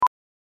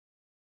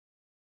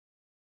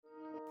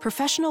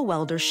Professional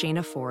welder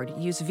Shayna Ford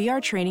used VR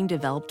training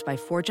developed by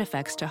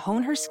ForgeFX to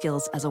hone her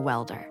skills as a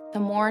welder. The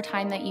more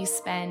time that you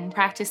spend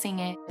practicing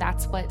it,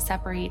 that's what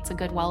separates a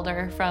good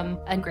welder from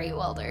a great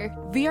welder.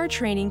 VR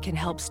training can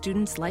help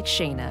students like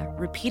Shayna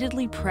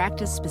repeatedly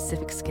practice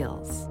specific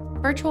skills.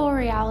 Virtual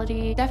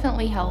reality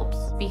definitely helps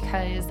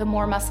because the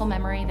more muscle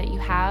memory that you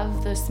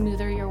have, the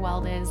smoother your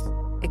weld is.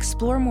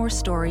 Explore more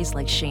stories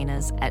like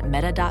Shayna's at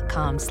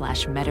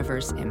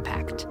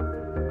meta.com/metaverseimpact.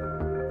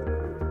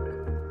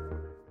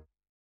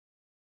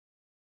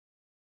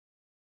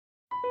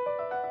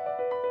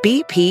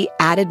 BP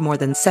added more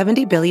than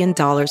 $70 billion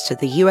to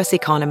the U.S.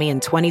 economy in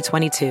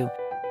 2022.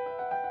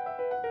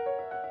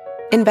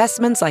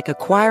 Investments like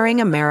acquiring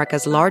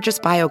America's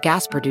largest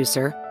biogas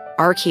producer,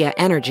 Archaea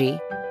Energy,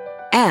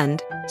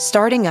 and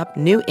starting up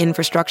new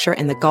infrastructure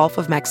in the Gulf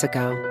of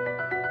Mexico.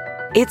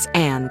 It's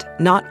and,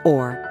 not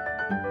or.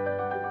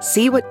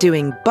 See what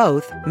doing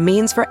both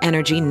means for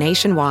energy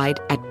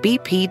nationwide at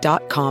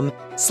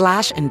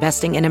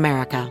bp.com/investing in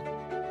America.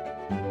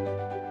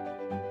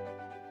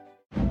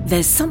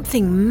 There's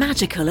something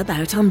magical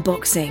about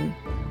unboxing.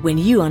 When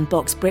you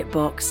unbox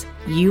BritBox,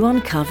 you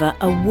uncover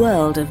a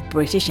world of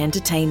British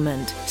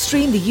entertainment.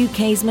 Stream the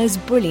UK's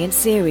most brilliant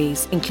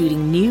series,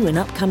 including new and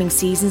upcoming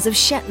seasons of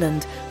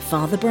Shetland,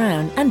 Father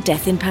Brown and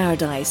Death in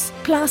Paradise.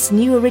 Plus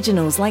new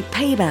originals like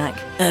Payback,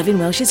 Irving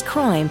Welsh's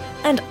Crime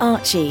and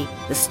Archie,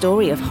 the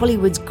story of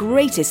Hollywood's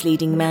greatest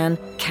leading man,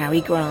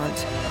 Cary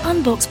Grant.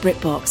 Unbox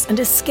BritBox and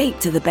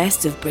escape to the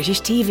best of British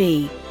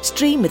TV.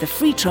 Stream with a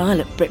free trial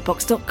at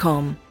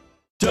BritBox.com.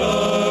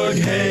 Doug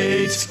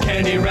hates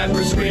candy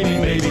wrappers,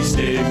 screaming baby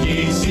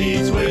sticky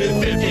seeds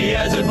with 50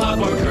 acid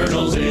popcorn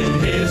kernels in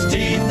his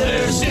teeth.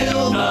 There's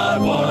still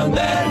not one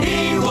that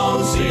he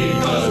won't see,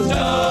 'cause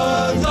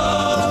Doug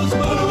loves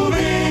movies.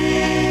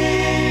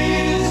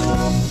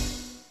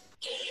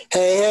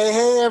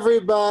 Hey,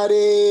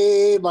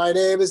 everybody. My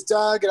name is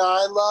Doug, and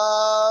I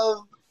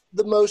love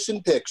the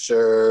motion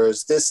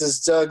pictures. This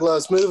is Doug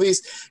Loves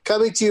Movies,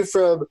 coming to you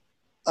from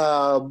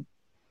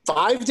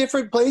 5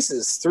 different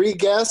places, 3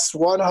 guests,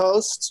 1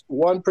 host,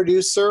 1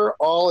 producer,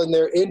 all in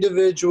their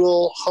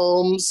individual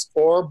homes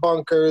or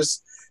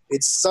bunkers.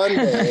 It's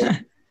Sunday,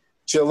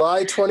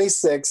 July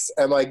 26th,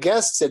 and my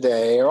guests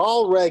today are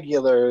all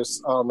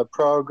regulars on the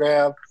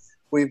program.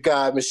 We've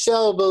got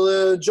Michelle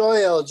Balloon,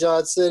 Joyelle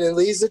Johnson, and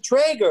Lisa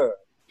Traeger.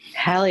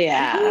 Hell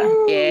yeah.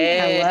 Ooh,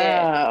 Yeah.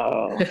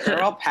 hello.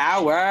 Girl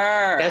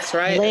power. That's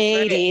right.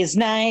 Ladies'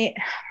 night.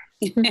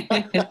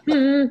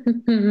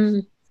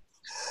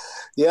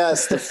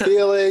 Yes, the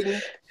feeling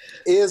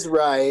is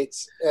right.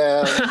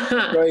 And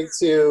I'm going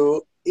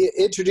to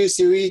introduce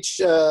you each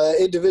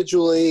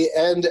individually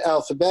and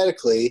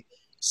alphabetically,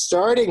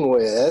 starting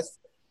with,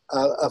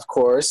 of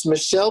course,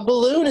 Michelle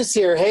Balloon is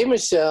here. Hey,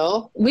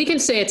 Michelle. We can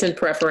say it's in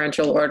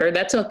preferential order.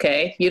 That's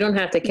okay. You don't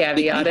have to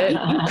caveat it.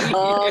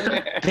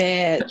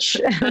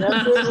 Bitch.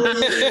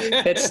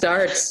 It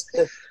starts.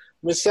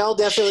 Michelle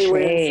definitely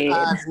wins.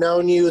 I've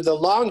known you the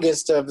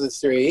longest of the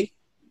 3.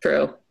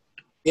 True.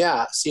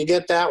 Yeah, so you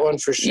get that one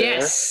for sure.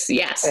 Yes.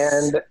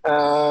 And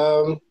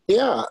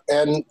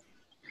and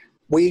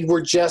we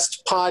were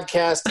just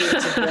podcasting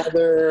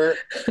together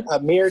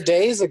mere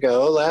days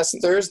ago. Last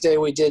Thursday,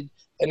 we did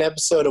an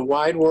episode of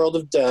Wide World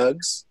of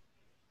Doug's,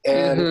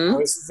 and I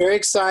was very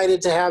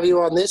excited to have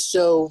you on this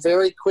show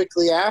very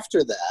quickly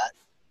after that,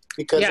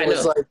 because it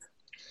was like,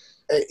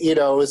 it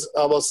was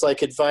almost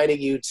like inviting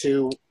you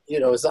to,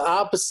 it was the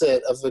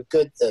opposite of a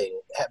good thing.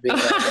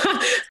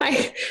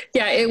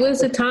 It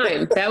was a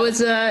time. That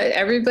was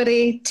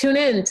everybody tune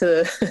in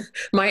to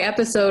my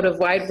episode of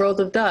Wide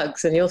World of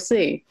Doug's, and you'll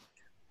see.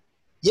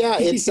 Yeah,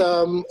 it's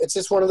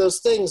just one of those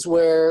things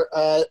where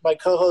my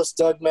co-host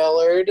Doug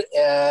Mellard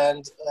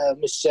and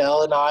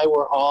Michelle and I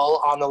were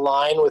all on the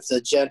line with a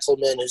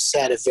gentleman who's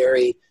had a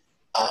very,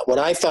 what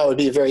I thought would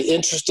be a very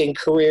interesting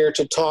career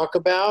to talk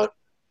about.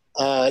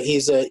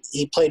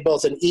 He played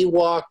both an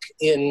Ewok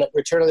in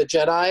Return of the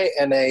Jedi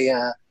and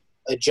a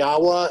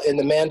Jawa in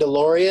The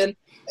Mandalorian,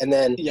 and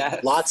then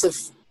lots of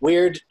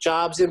weird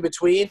jobs in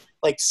between.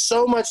 Like,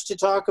 so much to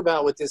talk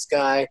about with this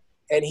guy.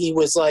 And he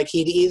was like,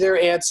 he'd either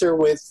answer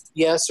with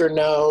yes or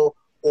no,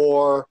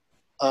 or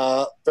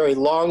very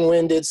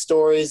long-winded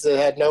stories that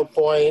had no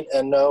point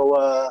and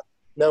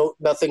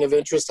nothing of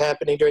interest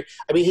happening during.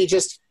 I mean, he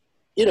just,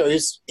 he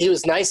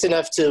was nice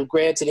enough to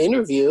grant an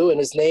interview, and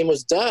his name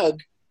was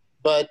Doug,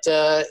 but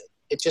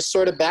it just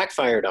sort of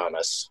backfired on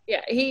us.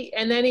 Yeah, he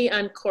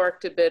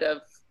uncorked a bit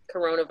of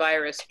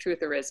coronavirus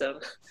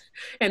trutherism,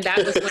 and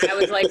that was when I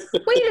was like,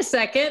 wait a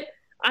second.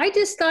 I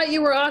just thought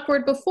you were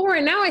awkward before,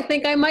 and now I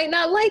think I might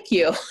not like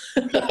you.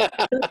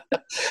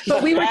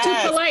 But we were too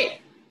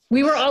polite.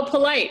 We were all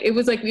polite. It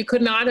was like we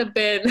could not have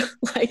been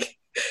like,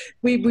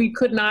 we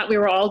could not. We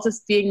were all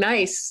just being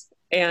nice,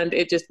 and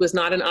it just was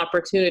not an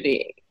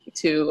opportunity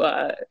to.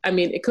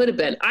 It could have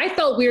been. I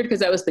felt weird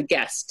because I was the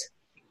guest.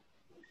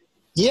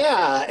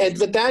 Yeah,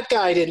 but that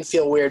guy didn't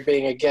feel weird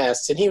being a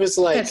guest, and he was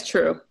like, "That's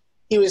true."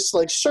 He was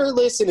like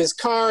shirtless in his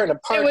car in a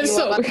parking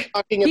lot,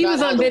 talking he about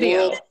was how on the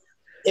video. world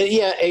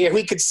Yeah,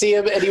 we could see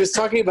him, and he was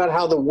talking about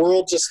how the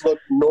world just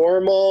looked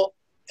normal,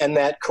 and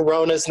that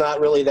Corona's not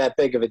really that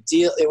big of a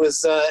deal. It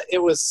was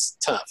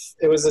tough.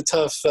 It was a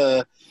tough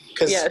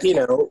because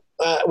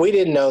we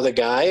didn't know the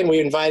guy, and we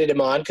invited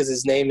him on because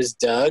his name is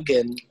Doug,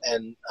 and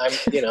I'm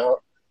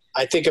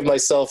I think of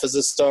myself as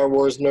a Star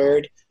Wars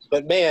nerd,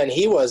 but man,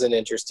 he wasn't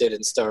interested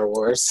in Star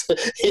Wars.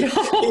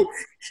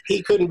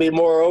 he couldn't be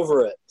more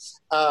over it.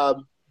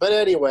 But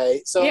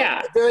anyway, so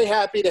I'm very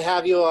happy to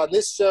have you on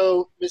this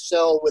show,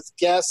 Michelle, with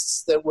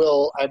guests that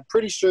I'm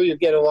pretty sure you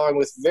get along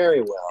with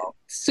very well.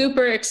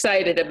 Super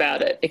excited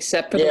about it,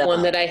 except for the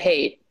one that I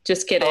hate.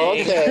 Just kidding.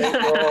 Okay,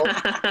 well,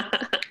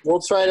 we'll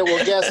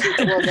guess which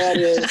one that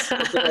is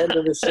at the end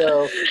of the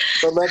show.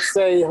 But let's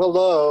say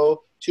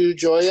hello to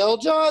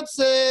Joyelle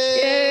Johnson.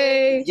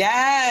 Yay!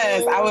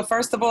 Yes. I would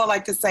first of all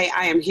like to say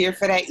I am here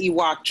for that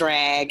Ewok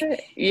drag.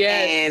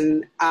 Yes.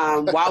 And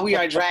while we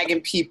are dragging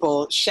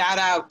people, shout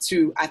out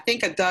to, I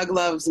think, a Doug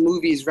Loves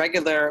Movies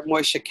regular,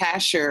 Moishe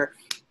Kasher,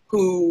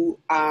 who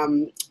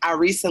I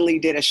recently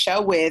did a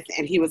show with,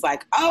 and he was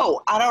like,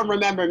 oh, I don't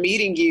remember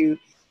meeting you,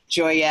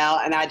 Joyelle.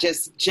 And I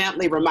just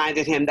gently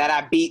reminded him that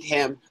I beat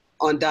him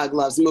on Doug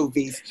Loves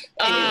Movies.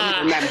 And he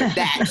remembered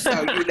that. So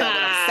you know what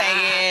I'm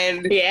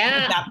saying?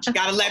 Yeah.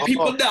 Gotta let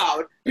people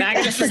know. Not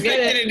gonna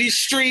forget it in these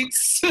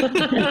streets. And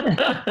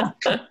that.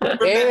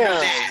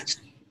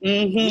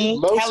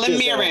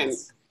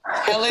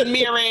 Helen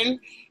Mirren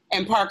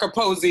and Parker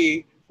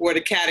Posey were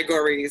the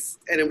categories,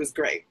 and it was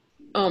great.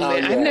 Oh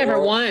man, I've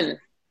never won.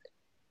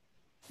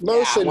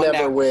 Moshe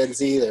never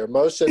wins either.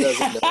 Moshe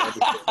doesn't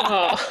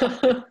know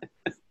anything.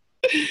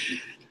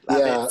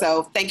 Love it.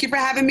 So thank you for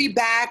having me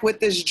back with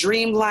this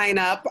dream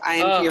lineup I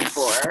am here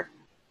for.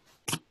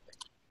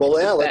 Well,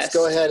 yeah, let's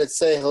go ahead and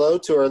say hello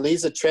to her.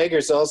 Lisa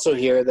Traeger's also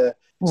here.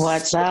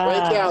 What's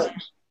up?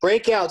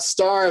 Breakout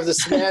star of the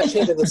smash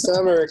hit of the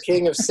summer,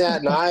 King of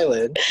Staten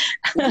Island.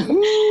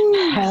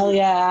 Hell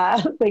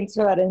yeah. Thanks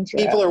for that intro.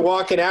 People are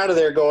walking out of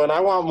there going, I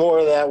want more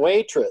of that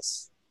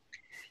waitress.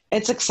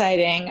 It's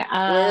exciting.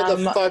 Where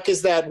the fuck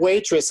is that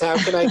waitress? How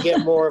can I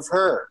get more of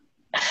her?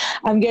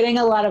 I'm getting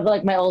a lot of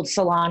like my old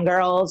salon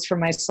girls from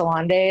my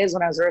salon days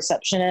when I was a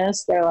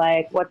receptionist. They're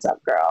like, what's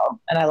up, girl?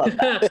 And I love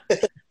that.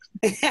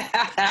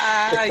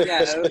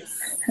 Yes.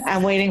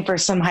 I'm waiting for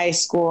some high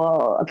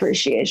school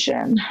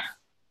appreciation.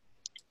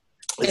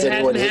 Has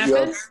anyone hit you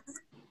up?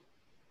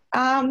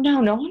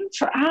 No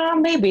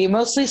one. Maybe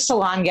mostly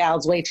salon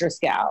gals, waitress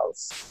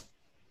gals.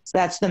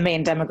 That's the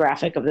main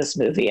demographic of this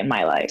movie in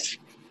my life.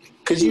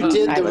 Because you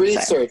did the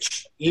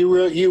research. You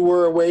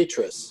were a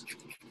waitress.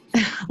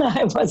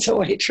 I was a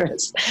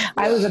waitress.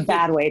 I was a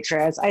bad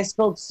waitress. I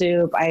spilled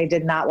soup. I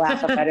did not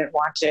laugh if I didn't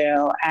want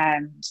to.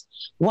 And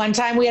one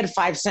time we had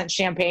 5-cent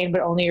champagne,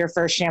 but only your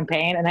first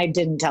champagne. And I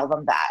didn't tell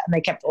them that. And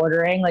they kept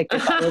ordering like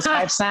it was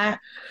 5 cents.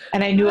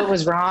 And I knew it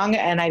was wrong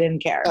and I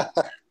didn't care.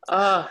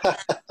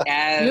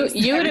 Yes,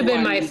 you would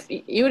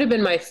have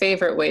been my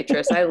favorite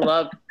waitress. I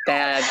love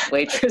bad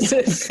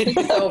waitresses.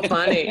 It's so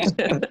funny.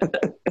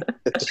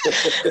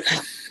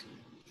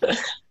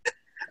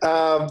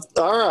 All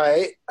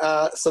right.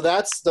 So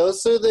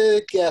those are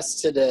the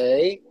guests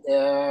today,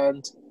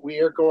 and we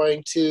are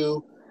going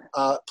to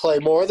play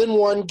more than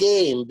one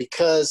game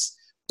because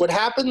what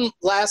happened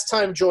last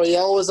time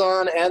Joyelle was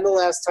on and the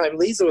last time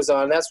Lisa was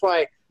on, that's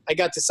why I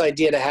got this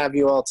idea to have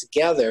you all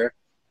together,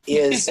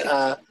 is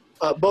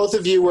both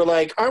of you were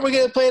like, aren't we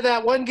going to play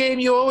that one game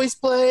you always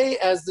play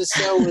as the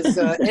show was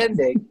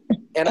ending?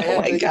 And I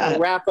had to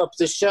wrap up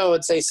the show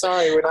and say,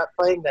 sorry, we're not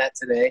playing that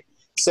today.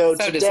 So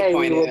today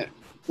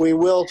we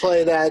will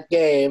play that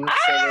game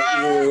so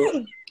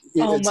that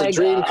it's a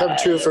dream come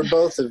true for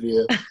both of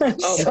you.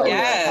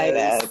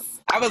 Yes.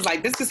 I was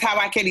like, this is how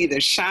I can either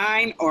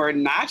shine or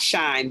not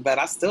shine, but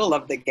I still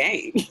love the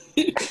game.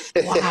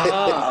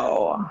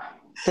 Wow.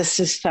 This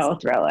is so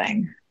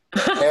thrilling.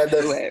 And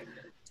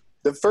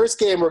the first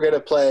game we're going to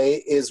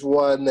play is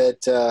one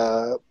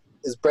that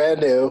is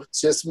brand new. It's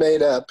just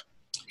made up.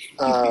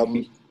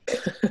 I'm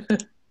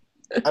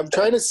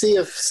trying to see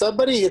if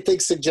somebody I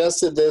think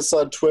suggested this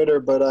on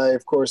Twitter, but I,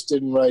 of course,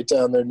 didn't write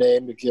down their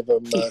name to give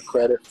them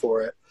credit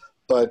for it.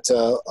 But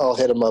I'll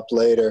hit them up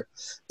later.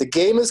 The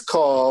game is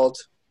called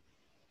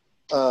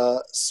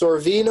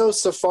Sorvino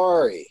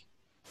Safari.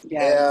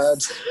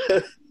 Yes.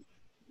 And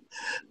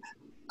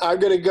I'm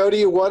going to go to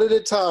you one at a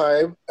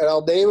time, and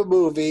I'll name a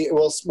movie.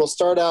 We'll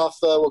start off,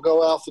 we'll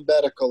go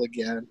alphabetical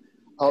again.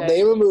 I'll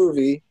name a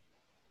movie,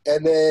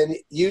 and then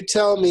you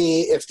tell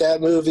me if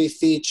that movie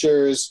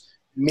features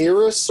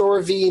Mira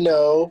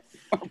Sorvino,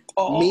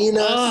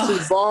 Mina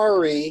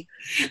Suvari,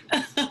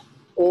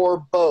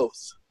 or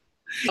both.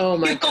 Oh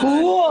my God.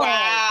 Cool.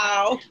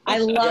 Wow. I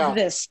love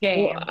this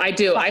game. Well, I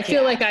do. I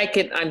feel like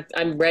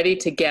I'm ready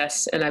to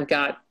guess and I've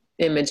got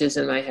images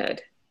in my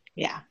head.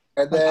 Yeah.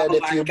 And then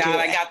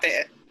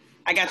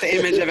I I got the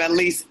image of at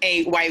least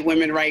 8 white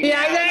women right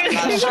now. I'm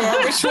not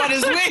sure which one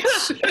is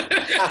which.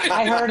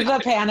 I heard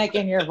the panic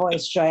in your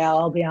voice, Joelle,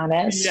 I'll be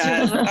honest.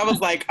 Yes, I was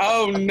like,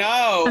 oh no.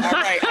 All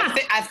right.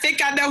 I think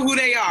I know who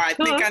they are.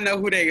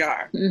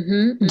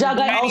 Mm-hmm. Doug,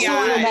 I also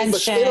want to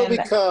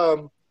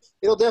mention...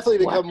 It'll definitely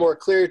become more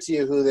clear to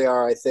you who they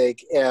are, I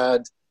think.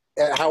 And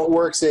how it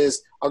works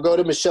is I'll go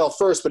to Michelle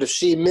first, but if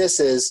she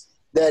misses,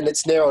 then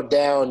it's narrowed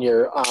down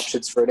your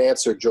options for an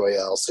answer,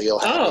 Joelle. So you'll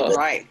have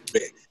right.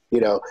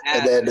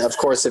 And then, of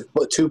course, if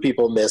 2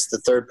 people miss, the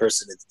third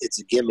person, it's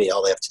a gimme.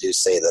 All they have to do is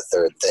say the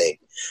third thing.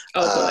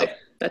 Oh, boy.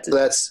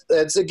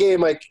 That's a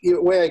game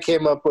way I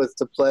came up with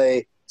to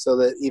play so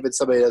that even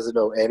somebody who doesn't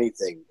know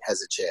anything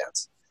has a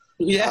chance.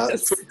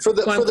 Yes. For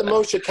the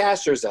Moshe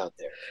casters out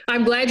there.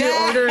 I'm glad you're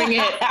ordering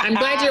it. I'm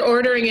glad you're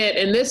ordering it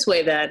in this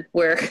way then,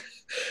 where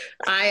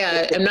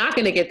I am not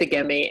going to get the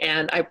gimme,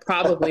 and I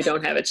probably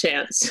don't have a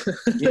chance.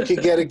 You can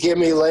get a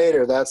gimme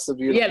later. That's the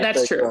beautiful thing. Yeah,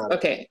 that's true.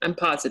 Okay, I'm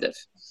positive.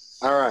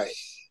 All right.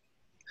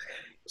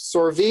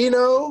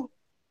 Sorvino,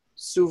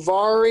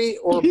 Suvari,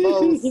 or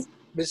both,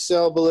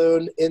 Michelle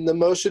Balloon, in the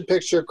motion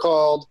picture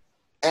called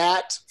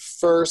At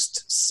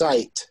First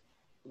Sight.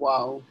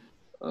 Wow.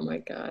 Oh, my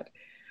God.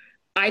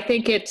 I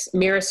think it's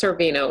Mira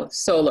Sorvino,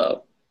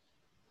 Solo.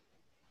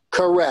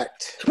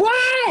 Correct.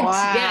 What?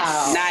 Wow.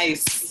 Yes.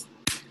 Nice.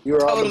 You're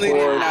totally on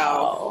the board.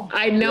 No.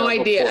 I had no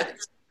idea.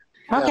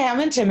 Okay, I'm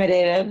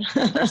intimidated.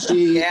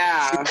 She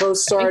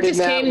co-starred It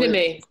just in that. came to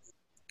me.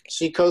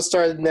 She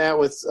co-starred in that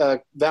with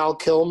Val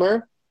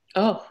Kilmer,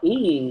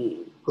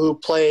 who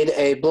played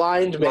a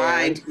blind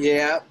man.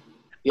 Yeah.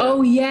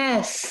 Oh,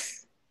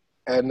 yes.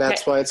 And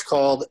that's why it's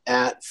called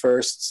At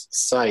First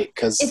Sight.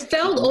 Because it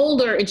felt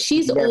older, and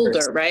she's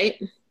older, right?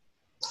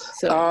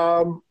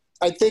 So.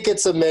 I think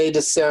it's a May,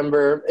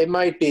 December. It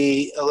might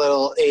be a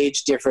little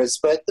age difference,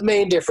 but the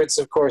main difference,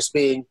 of course,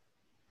 being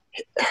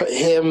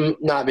him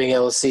not being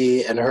able to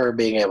see and her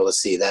being able to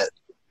see. That.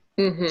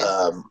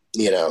 Mm-hmm.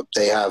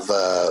 They have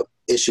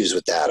issues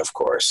with that, of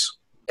course.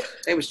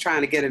 They was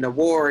trying to get an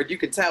award. You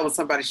could tell when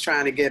somebody's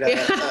trying to get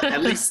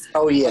at least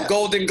a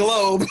Golden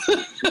Globe.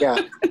 Yeah.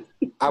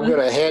 I'm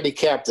going to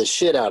handicap the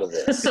shit out of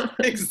this.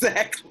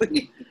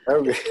 Exactly.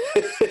 Okay.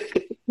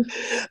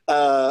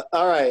 All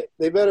right.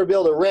 They better be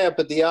able to ramp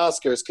at the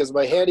Oscars because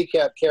my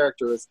handicap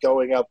character is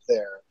going up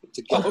there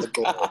to get the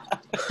gold.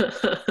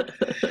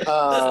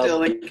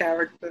 Still in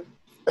character.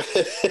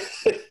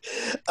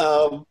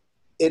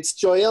 It's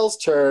Joelle's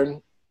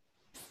turn.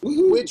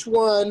 Woo-hoo. Which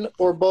one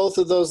or both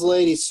of those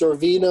ladies,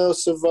 Sorvino,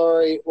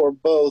 Suvari, or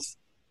both,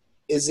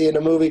 is in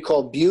a movie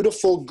called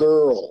Beautiful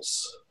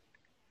Girls?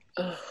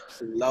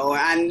 Lord,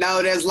 I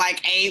know there's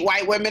like 8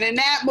 white women in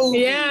that movie.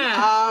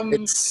 Yeah.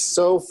 It's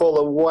so full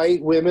of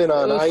white women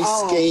on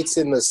ice skates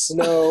in the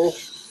snow.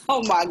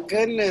 Oh my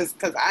goodness,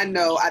 because I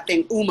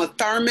think Uma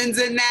Thurman's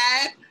in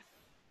that.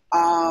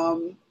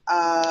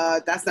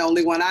 That's the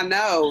only one I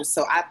know.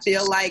 So I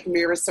feel like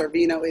Mira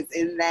Sorvino is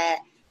in that,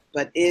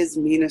 but is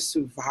Mena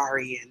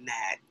Suvari in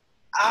that?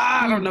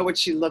 I don't know what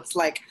she looks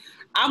like.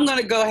 I'm going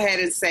to go ahead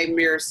and say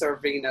Mira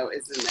Sorvino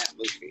is in that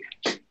movie.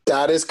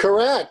 That is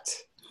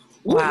correct.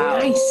 Wow.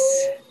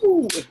 Nice.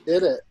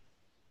 Did it.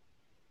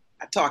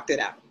 I talked it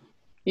out.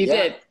 You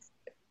did.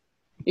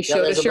 You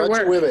showed us your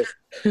work. Women.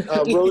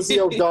 Rosie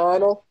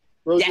O'Donnell.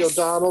 Rosie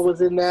O'Donnell was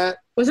in that.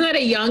 Wasn't that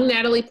a young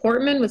Natalie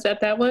Portman? Was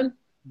that one?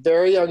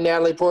 Very young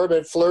Natalie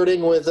Portman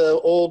flirting with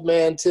old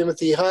man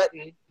Timothy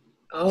Hutton.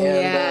 Oh,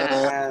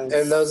 yeah.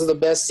 And those are the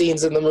best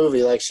scenes in the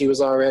movie. Like, she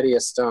was already a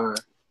star.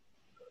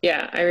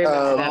 Yeah, I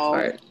remember that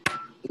part.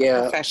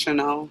 Yeah.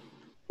 Professional.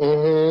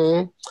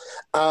 Mm-hmm.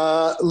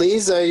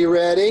 Lisa, are you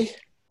ready?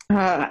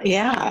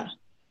 Yeah.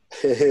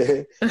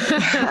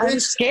 I'm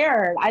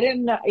scared. I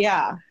didn't know.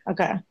 Yeah.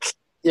 Okay.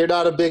 You're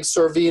not a big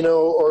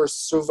Sorvino or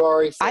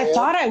Suvari fan? I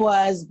thought I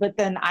was, but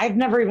then I've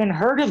never even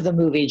heard of the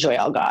movie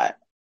Joelle got.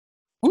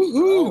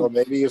 Well,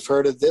 maybe you've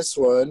heard of this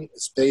one.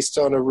 It's based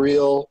on a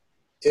real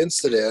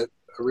incident.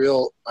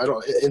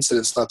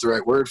 Incident's not the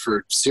right word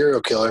for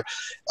serial killer.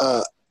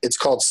 It's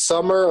called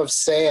Summer of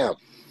Sam.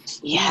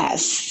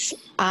 Yes.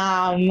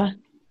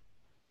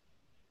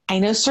 I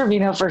know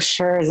Sorvino for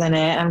sure is in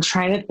it. I'm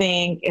trying to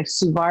think if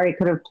Suvari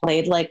could have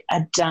played like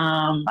a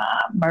dumb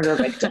murder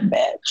victim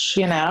bitch,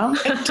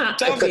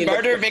 Dumb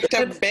murder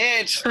victim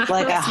bitch.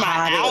 Like That's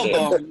my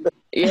album.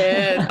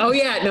 Yeah. Oh,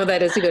 yeah. No,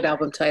 that is a good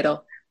album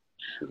title.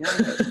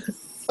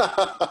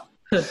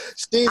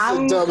 She's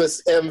the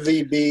dumbest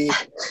MVB.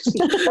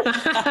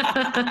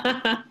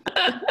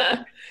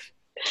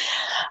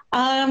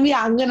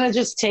 I'm going to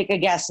just take a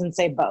guess and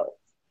say both.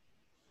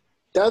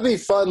 That'd be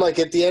fun, like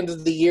at the end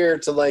of the year,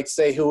 to like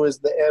say who was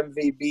the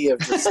MVP of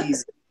the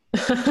season.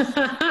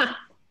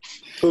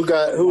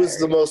 Who was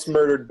the most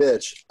murdered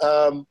bitch?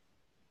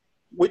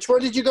 Which one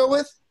did you go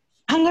with?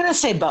 I'm gonna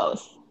say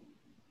both.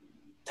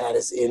 That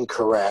is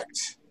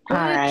incorrect. All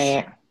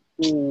right,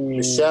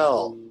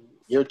 Michelle,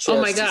 your chance.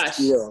 Oh my gosh!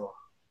 To steal.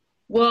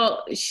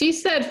 Well, she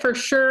said for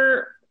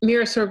sure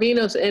Mira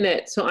Sorvino's in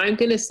it, so I'm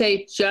gonna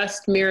say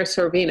just Mira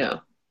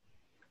Sorvino.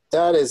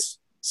 That is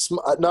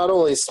Not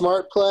only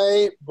smart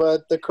play,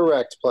 but the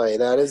correct play.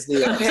 That is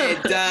the answer. Okay,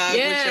 Doug,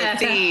 with your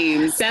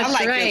themes. That's I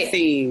like right. your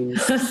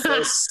themes.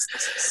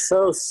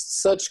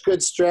 Such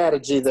good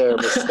strategy there,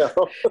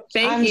 Michelle.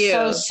 Thank you.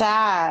 I'm so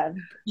sad.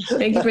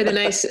 Thank you for the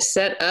nice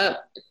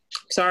setup.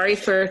 Sorry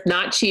for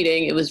not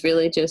cheating. It was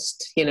really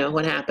just,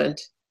 what happened.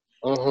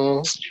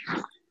 Mm-hmm.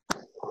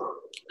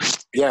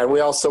 Yeah, and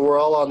we're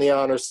all on the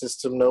honor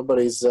system.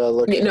 Nobody's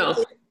looking up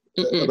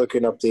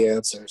the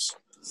answers.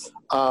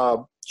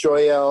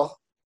 Joyelle.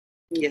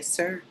 Yes,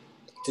 sir.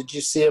 Did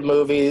you see a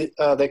movie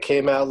that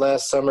came out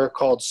last summer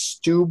called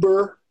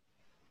Stuber?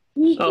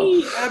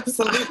 Oh,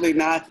 absolutely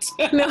not.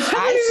 No,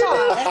 I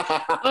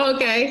saw it.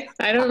 Okay,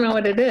 I don't know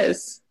what it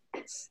is.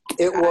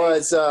 It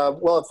was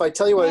if I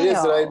tell you what it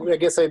is, then I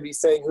guess I'd be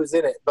saying who's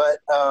in it. But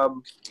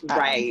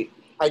right,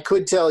 I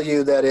could tell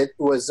you that it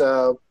was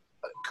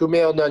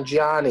Kumail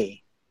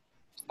Nanjiani.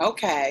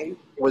 Okay,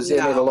 was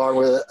in it along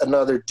with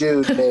another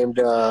dude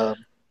named.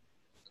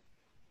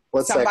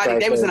 What's somebody? That guy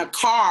they was in a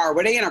car.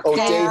 Were they in a car?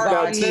 Dave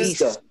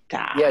Bautista.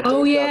 Yeah.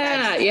 Dave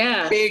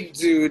yeah. Big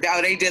dude.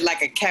 Oh, they did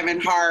like a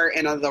Kevin Hart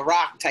and a The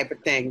Rock type of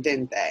thing,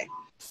 didn't they?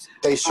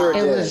 They sure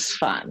did. It was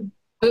fun.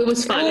 It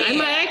was fun.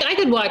 I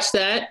could watch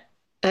that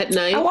at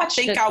night. I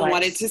think I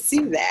wanted to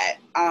see that.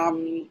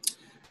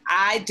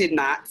 I did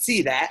not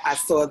see that. I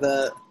saw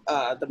the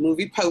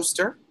movie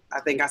poster. I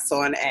think I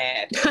saw an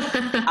ad.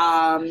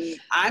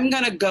 I'm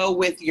gonna go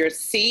with your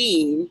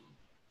theme.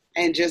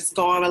 And just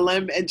go on a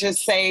limb and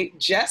just say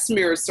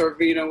Mira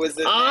Sorvino was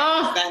in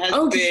that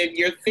has been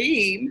your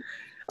theme.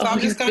 So I'm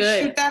just going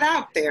to shoot that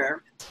out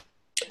there.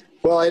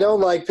 Well, I don't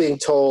like being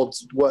told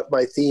what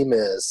my theme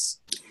is.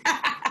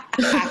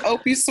 I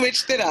hope you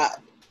switched it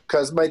up.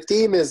 Because my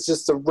theme is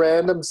just a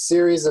random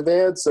series of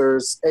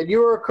answers, and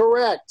you are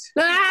correct.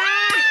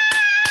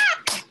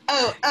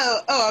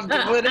 I'm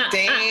doing a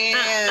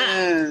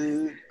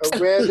dance. A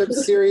random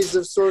series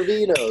of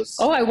Sorvinos.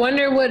 Oh, I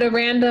wonder what a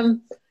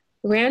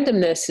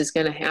randomness is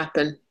going to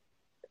happen.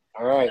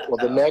 All right. Well,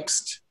 the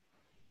next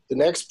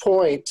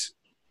point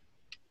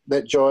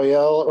that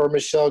Joyelle or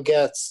Michelle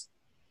gets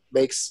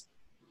makes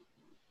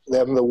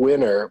them the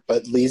winner,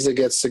 but Lisa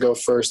gets to go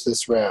first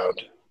this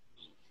round.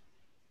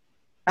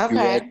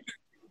 Okay.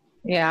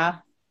 Yeah.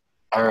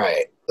 All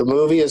right. The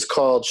movie is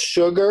called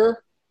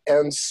Sugar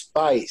and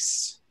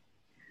Spice.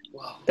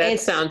 That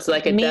sounds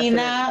like a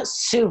Mina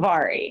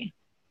Suvari.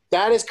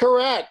 That is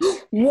correct.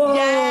 Whoa.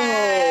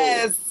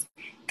 Yes.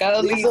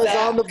 Go, Lisa's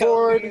on the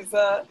board.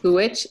 Lisa.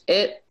 Switch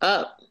it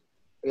up.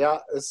 Yeah,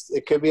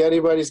 it could be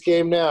anybody's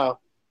game now.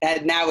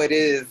 And now it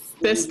is.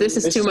 This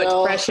is too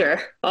much pressure.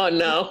 Oh,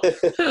 no.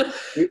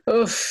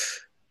 Oof.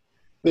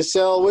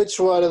 Michelle, which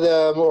one of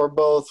them or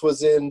both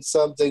was in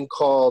something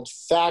called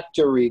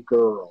Factory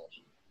Girl?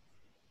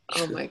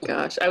 Oh, my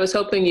gosh. I was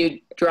hoping you'd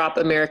drop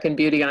American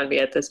Beauty on me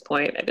at this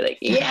point. I'd be like,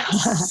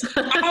 yes.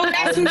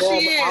 That's who she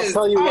is. I'll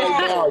tell you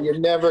right now, you're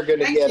never going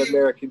to get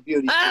American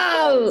Beauty.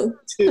 Oh.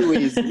 Too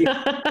easy.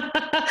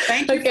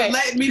 Thank you for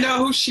letting me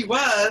know who she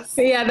was.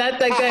 Yeah, that's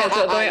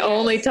my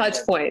only touch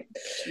point.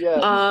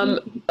 Yeah.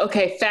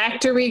 Okay,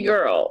 Factory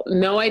Girl.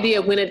 No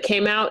idea when it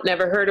came out.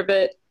 Never heard of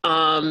it.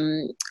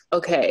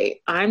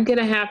 Okay, I'm going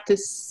to have to...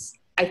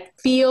 I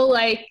feel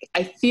like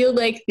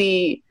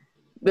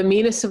the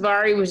Mina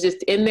Suvari was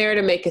just in there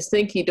to make us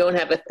think you don't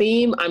have a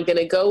theme. I'm going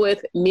to go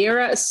with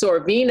Mira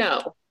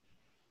Sorvino.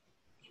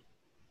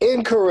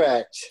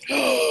 Incorrect.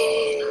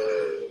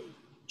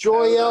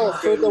 Joyelle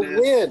for the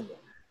win.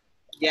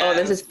 Yes. Oh,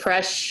 this is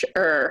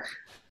pressure.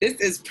 This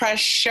is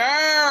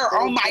pressure.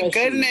 Oh, my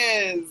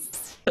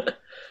goodness.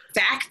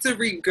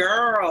 Factory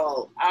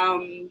Girl.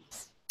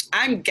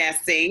 I'm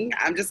guessing.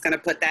 I'm just going to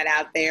put that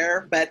out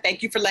there. But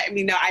thank you for letting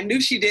me know. I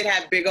knew she did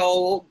have big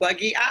old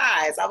buggy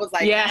eyes. I was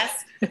like,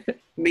 yes.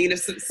 Mina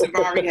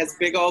Suvari has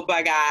big old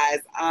bug eyes.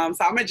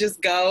 So I'm going to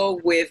just go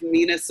with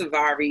Mina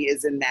Suvari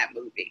is in that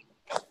movie.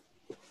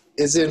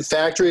 Is in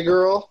Factory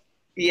Girl?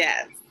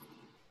 Yes.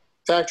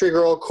 Factory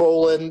Girl,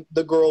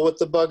 the girl with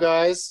the bug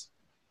eyes?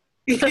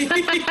 She's the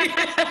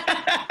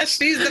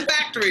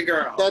Factory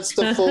Girl. That's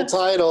the full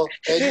title.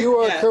 And you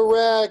are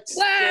correct.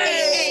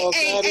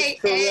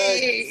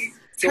 Hey.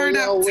 Turn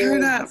up.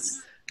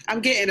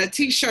 I'm getting a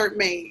T-shirt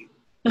made.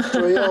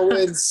 Joyelle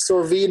wins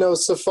Sorvino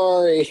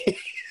Safari.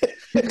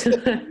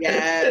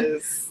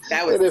 Yes.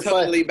 That was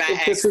totally by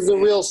accident. If this was a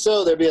real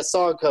show, there'd be a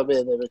song come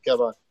in. They would come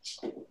on.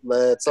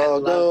 Let's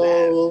all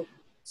go. That.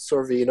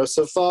 Sorvino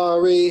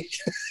Safari.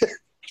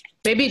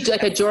 Maybe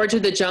like a George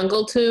of the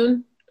Jungle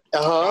tune.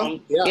 Yeah.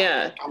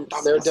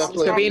 They're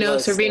definitely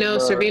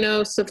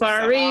Sorvino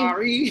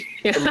Safari.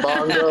 Some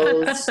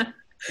bongos.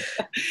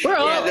 We're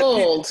all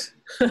old.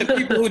 The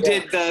people who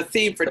did the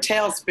theme for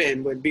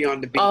Tailspin would be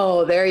on the beat.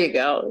 Oh, there you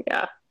go.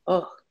 Yeah.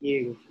 Oh,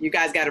 you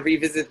guys got to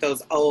revisit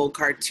those old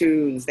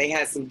cartoons. They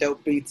had some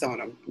dope beats on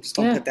them. I'm just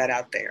gonna put that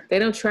out there. They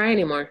don't try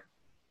anymore.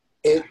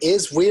 It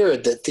is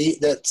weird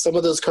that some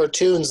of those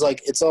cartoons,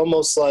 like, it's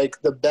almost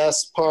like the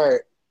best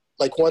part.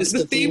 Like, once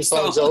the theme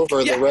song's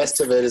over, the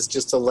rest of it is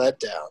just a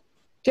letdown.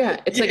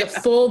 Yeah, it's like a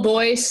full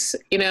voice,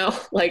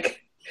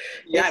 like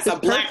Yeah, it's a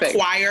black perfect.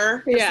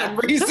 choir for some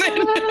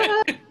reason.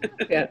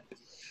 Yeah.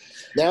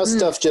 Now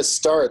stuff just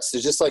starts.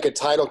 There's just like a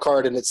title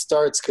card, and it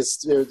starts because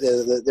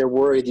they're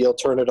worried you'll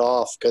turn it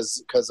off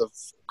because of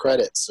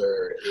credits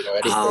or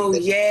anything. Oh,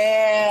 that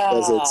yeah.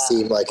 doesn't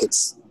seem like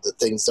the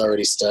thing's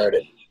already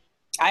started.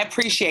 I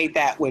appreciate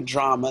that with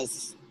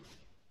dramas.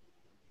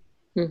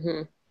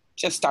 Mm-hmm.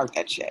 Just start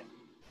that shit.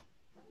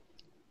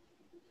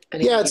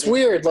 Yeah, it's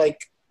weird. Like,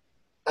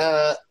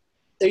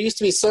 there used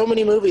to be so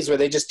many movies where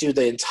they just do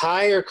the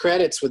entire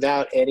credits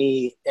without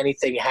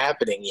anything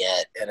happening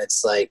yet, and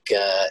it's like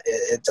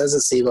it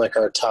doesn't seem like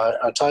our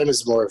time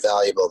is more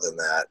valuable than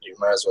that. You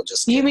might as well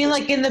just. You mean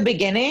like in the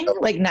beginning,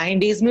 like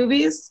 90s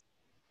movies?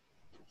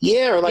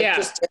 Yeah, or like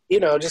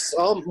just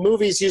all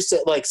movies used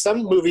to, like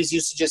some movies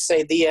used to just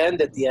say the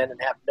end at the end and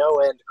have no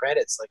end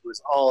credits, like it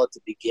was all at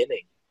the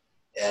beginning.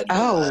 And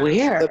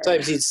weird.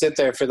 Sometimes you'd sit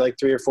there for like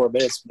 3 or 4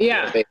 minutes.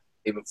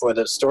 Before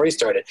the story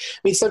started. I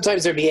mean,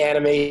 sometimes there'd be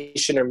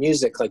animation or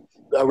music, like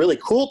a really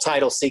cool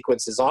title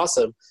sequence is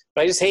awesome,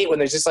 but I just hate when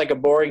there's just like a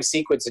boring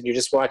sequence and you're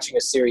just watching a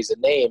series of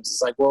names.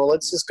 It's like, well,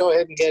 let's just go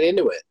ahead and get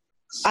into it.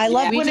 I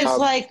love when it's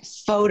like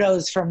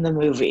photos from the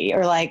movie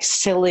or like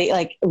silly,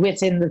 like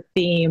within the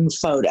theme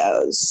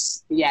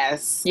photos.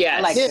 Yes. Yeah.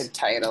 I like the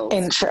title.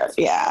 Intro.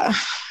 Yeah.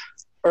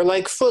 Or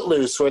like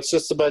Footloose, where it's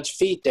just a bunch of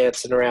feet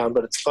dancing around,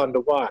 but it's fun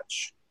to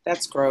watch.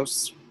 That's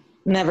gross.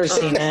 Never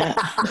seen it.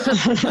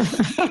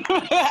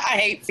 I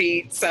hate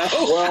feet, so.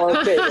 Well,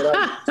 okay,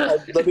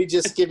 but let me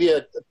just give you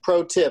a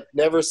pro tip.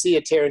 Never see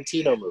a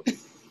Tarantino movie.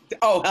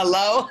 Oh,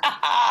 hello?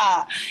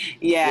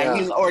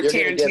 Or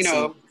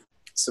Tarantino.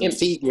 Some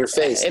feet in your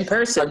face. In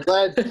person. I'm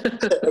glad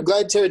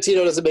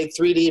Tarantino doesn't make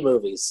 3D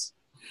movies.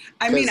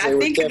 I mean, I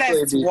think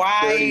that's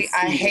why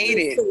I hate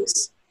it.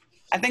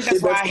 I think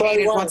that's why I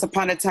hated Once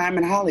Upon a Time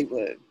in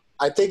Hollywood.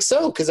 I think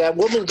so, because that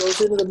woman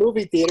goes into the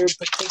movie theater,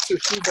 takes her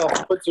shoes off,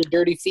 and puts her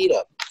dirty feet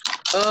up.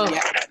 Oh,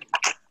 yeah.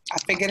 I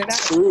figured it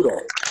out.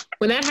 Brutal.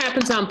 When that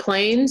happens on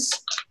planes,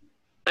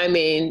 I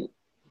mean,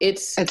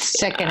 it's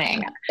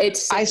sickening.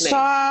 It's sickening. I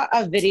saw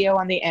a video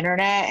on the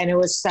internet, and it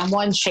was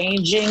someone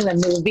changing the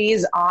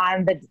movies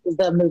on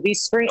the movie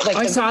screen, like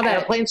I saw that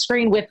airplane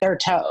screen with their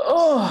toes.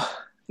 Oh,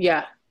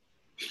 yeah.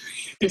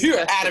 You're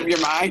out of your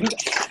mind.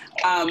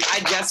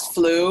 I just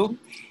flew.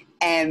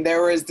 And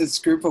there was this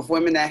group of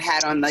women that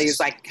had on these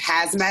like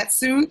hazmat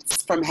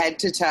suits from head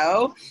to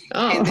toe.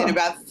 Oh. And then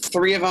about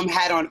 3 of them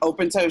had on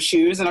open toe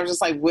shoes. And I was just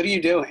like, what are you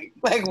doing?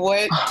 Like,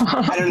 what?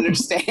 I don't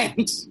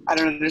understand. I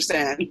don't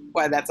understand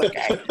why that's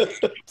okay.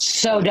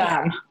 So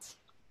dumb.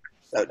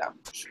 So dumb.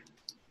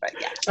 But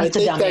yeah. I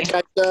think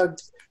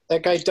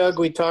that guy Doug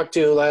we talked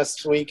to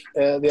last week,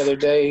 the other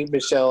day,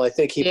 Michelle, I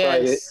think he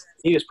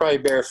was probably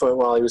barefoot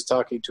while he was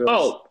talking to us.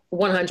 Oh,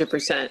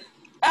 100%.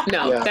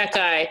 No, yeah.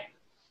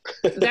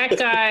 That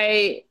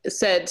guy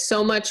said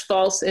so much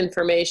false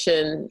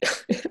information.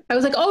 I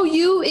was like, oh,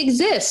 you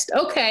exist.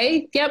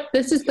 Okay. Yep.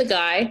 This is the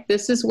guy.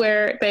 This is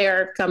where they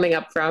are coming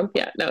up from.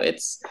 Yeah. No,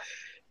 it's.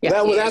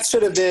 Yeah, that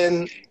should have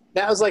been,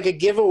 that was like a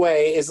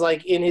giveaway, is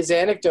like in his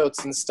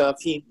anecdotes and stuff.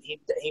 He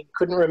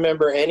couldn't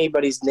remember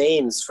anybody's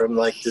names from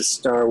like the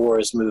Star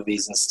Wars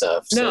movies and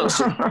stuff. So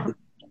no.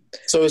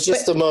 So it's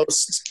just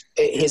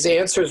his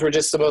answers were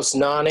just the most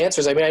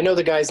non-answers. I mean, I know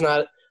the guy's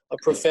not a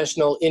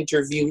professional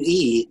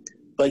interviewee,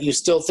 but you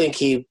still think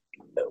he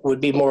would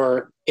be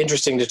more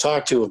interesting to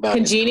talk to about.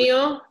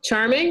 Congenial,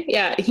 charming.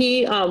 Yeah,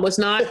 he was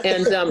not.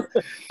 And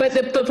but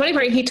the funny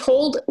part, he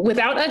told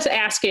without us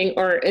asking,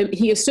 or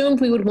he assumed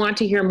we would want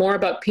to hear more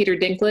about Peter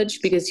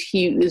Dinklage because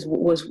he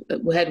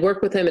had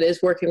worked with him and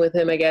is working with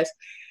him, I guess.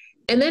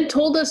 And then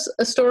told us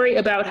a story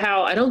about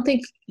how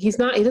he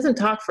doesn't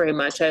talk very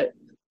much.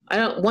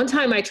 One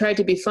time I tried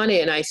to be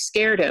funny and I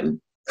scared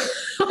him.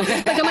 I'm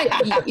like,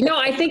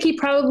 I think he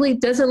probably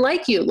doesn't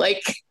like you.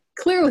 Like,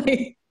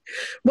 clearly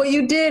what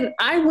you did,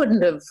 I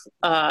wouldn't have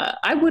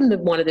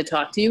wanted to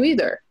talk to you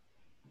either.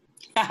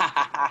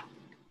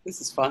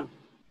 This is fun.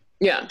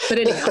 Yeah. But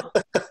anyhow,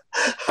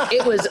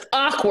 it was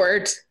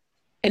awkward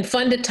and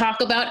fun to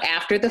talk about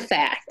after the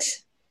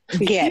fact.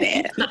 Get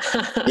it?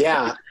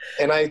 Yeah.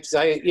 And I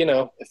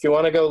if you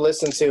want to go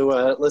listen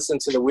to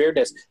the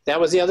weirdness, that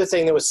was the other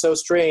thing that was so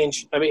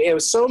strange. I mean, it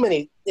was so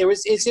many. It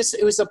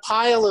was a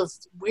pile of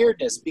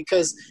weirdness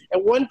because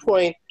at one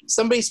point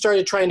somebody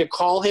started trying to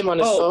call him on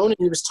his phone, and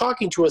he was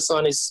talking to us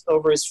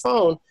over his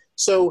phone.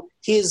 So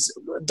his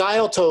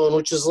dial tone,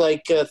 which is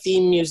like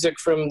theme music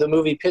from the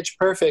movie Pitch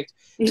Perfect,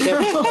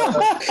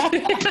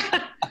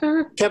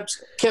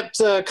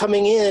 kept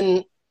coming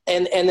in.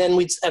 And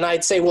then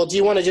I'd say, well, do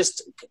you want to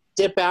just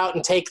dip out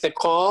and take the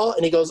call?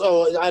 And he goes,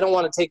 oh, I don't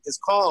want to take this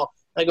call.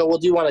 I go, well,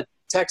 do you want to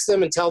text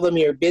them and tell them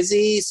you're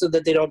busy so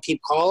that they don't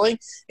keep calling?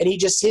 And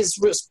his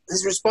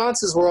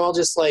responses were all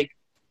just like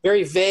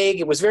very vague.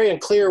 It was very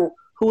unclear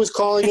who was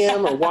calling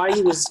him or why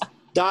he was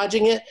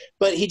dodging it.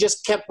 But we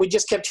just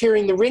kept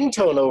hearing the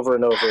ringtone over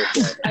and over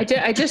again.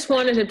 I just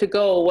wanted him to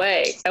go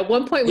away. At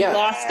one point we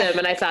lost him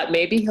and I thought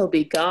maybe he'll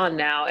be gone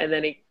now. And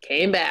then he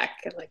came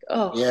back. I'm like,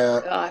 oh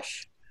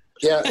gosh.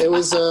 Yeah, it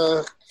was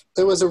a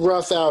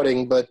rough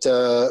outing, but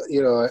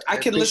I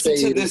can listen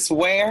to this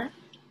where?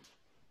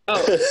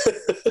 Oh,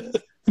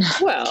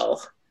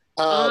 well,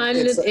 on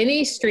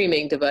any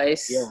streaming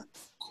device. Yeah.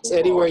 It's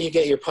anywhere you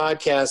get your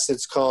podcast.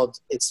 It's called.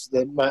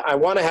 I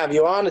want to have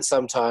you on it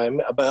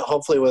sometime, but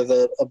hopefully with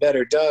a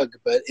better Doug.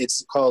 But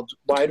it's called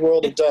Wide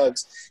World of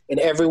Dougs, and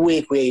every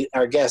week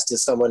our guest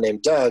is someone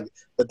named Doug.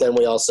 But then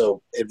we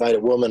also invite a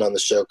woman on the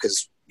show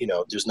because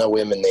there's no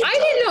women named. I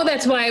didn't know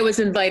that's why I was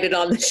invited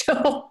on the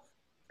show.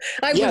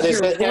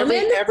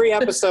 Every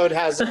episode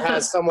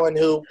has someone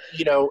who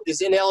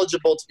is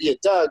ineligible to be a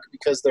Doug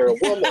because they're a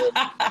woman.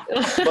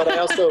 But I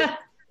also.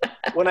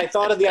 When I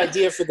thought of the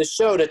idea for the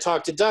show to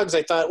talk to Dougs,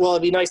 I thought, well,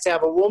 it'd be nice to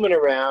have a woman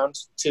around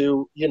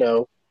to,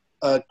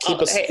 keep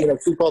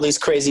keep all these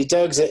crazy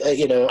Dougs,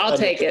 I'll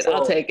take it.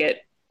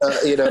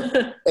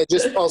 And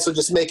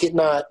just make it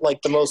not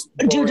like the most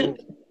boring.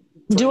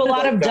 Do a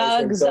lot of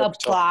Dougs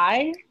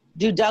apply?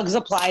 Do Dougs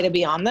apply to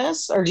be on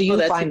this, or do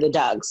you find the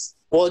Dougs?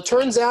 Well, it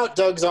turns out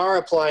Dougs are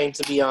applying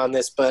to be on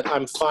this, but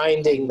I'm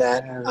finding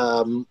that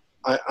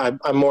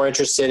I'm more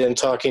interested in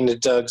talking to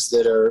Dougs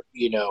that are,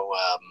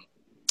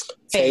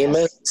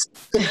 famous.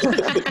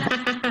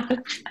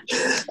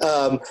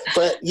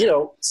 But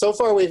so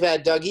far we've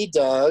had Dougie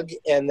Doug,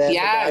 and then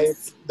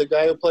the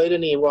guy who played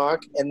an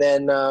Ewok, and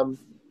then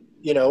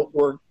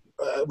we're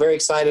very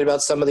excited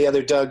about some of the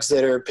other Dougs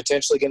that are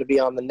potentially going to be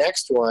on the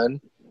next one.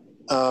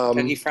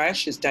 Dougie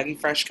Fresh, is Dougie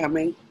Fresh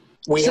coming?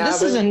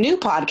 This is a new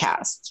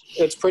podcast.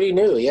 It's pretty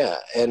new, yeah,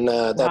 and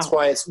that's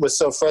why it was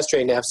so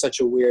frustrating to have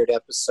such a weird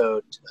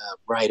episode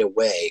right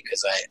away.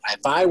 Because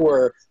if I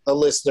were a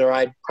listener,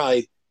 I'd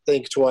probably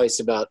think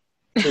twice about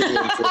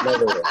tuning for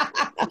another one.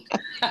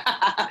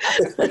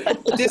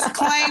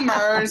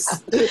 Disclaimers.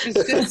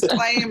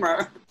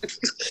 Disclaimer.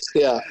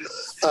 Yeah.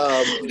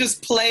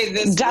 Just play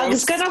this.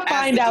 Doug's gonna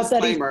find out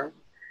that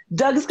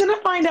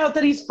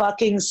he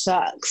fucking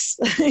sucks.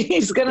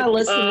 He's gonna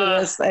listen to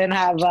this and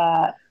have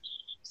no,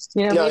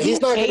 he's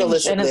not gonna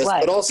listen to this,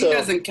 but also he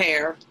doesn't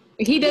care.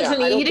 He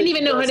doesn't. He didn't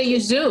even know how to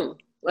use Zoom.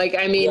 Like,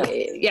 I mean,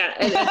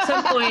 at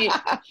some point.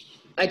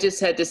 I just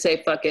had to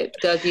say, fuck it.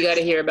 Doug, you got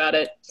to hear about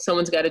it.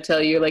 Someone's got to tell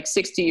you. You're like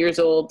 60 years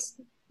old.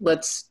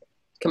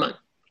 Come on.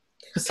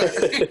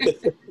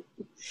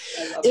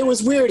 It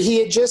was weird.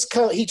 He had just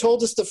come. He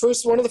told us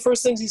one of the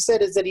first things he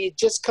said is that he had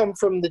just come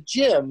from the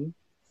gym.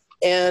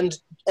 And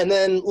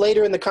then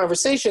later in the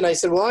conversation, I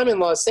said, well, I'm in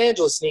Los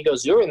Angeles. And he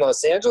goes, you're in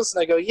Los Angeles?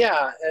 And I go,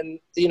 yeah. And,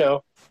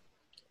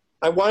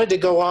 I wanted to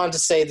go on to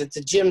say that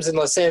the gyms in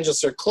Los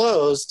Angeles are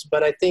closed,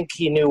 but I think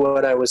he knew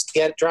what I was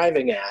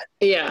driving at.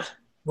 Yeah.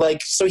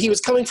 So he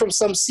was coming from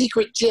some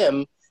secret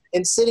gym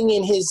and sitting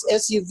in his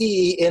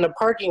SUV in a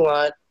parking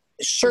lot,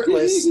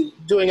 shirtless,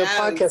 doing a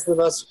podcast with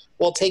us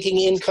while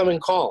taking incoming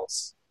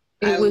calls.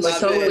 It was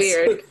so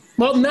weird.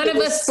 Well, none of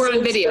us were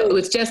on video. It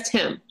was just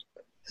him.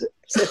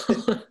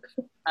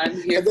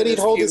 And then he'd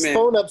hold his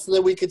phone up so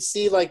that we could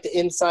see like the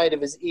inside of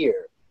his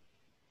ear.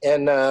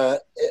 And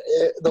the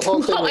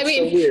whole thing was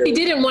so weird. He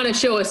didn't want to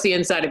show us the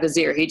inside of his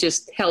ear. He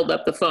just held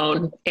up the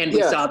phone and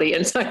we saw the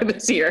inside of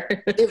his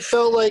ear. It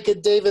felt like a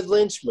David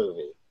Lynch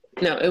movie.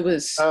 No, it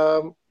was...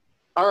 all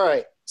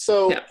right.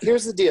 So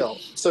here's the deal.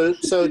 So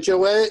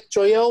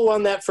Joelle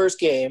won that first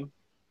game.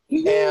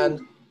 And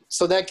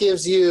so that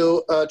gives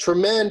you a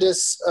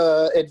tremendous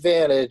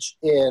advantage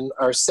in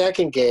our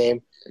second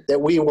game that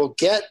we will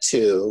get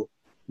to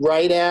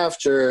right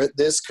after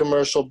this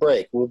commercial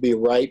break. We'll be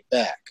right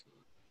back.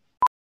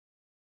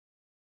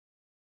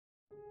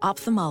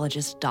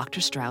 Ophthalmologist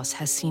Dr. Strauss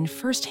has seen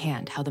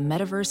firsthand how the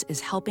metaverse is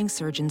helping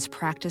surgeons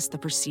practice the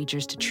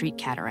procedures to treat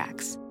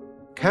cataracts.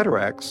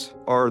 Cataracts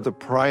are the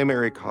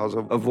primary cause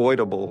of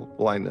avoidable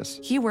blindness.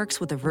 He works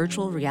with a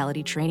virtual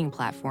reality training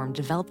platform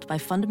developed by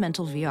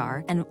Fundamental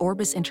VR and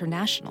Orbis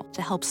International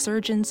to help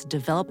surgeons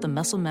develop the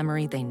muscle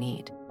memory they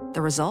need.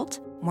 The result?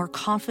 More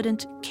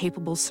confident,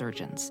 capable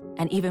surgeons.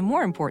 And even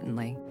more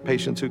importantly,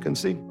 patients who can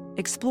see.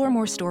 Explore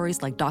more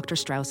stories like Dr.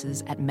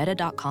 Strauss's at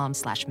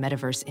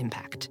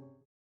meta.com/metaverseimpact.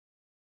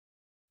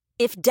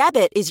 If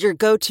debit is your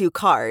go-to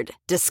card,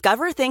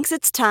 Discover thinks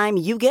it's time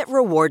you get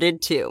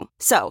rewarded too.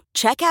 So,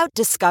 check out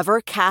Discover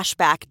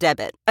Cashback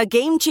Debit, a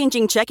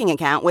game-changing checking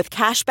account with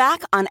cash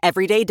back on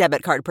everyday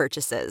debit card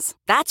purchases.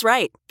 That's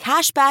right,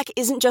 cashback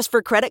isn't just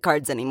for credit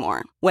cards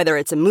anymore. Whether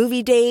it's a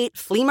movie date,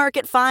 flea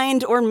market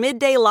find, or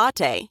midday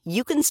latte,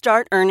 you can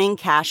start earning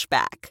cash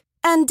back.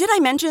 And did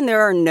I mention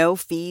there are no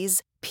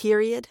fees,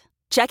 period?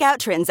 Check out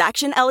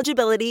transaction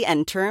eligibility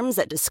and terms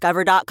at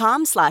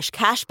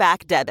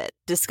discover.com/cashbackdebit.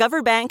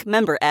 Discover Bank,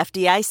 member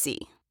FDIC.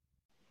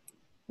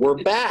 We're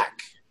back.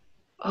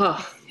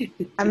 Oh,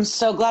 I'm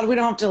so glad we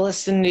don't have to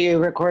listen to you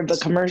record the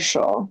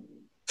commercial.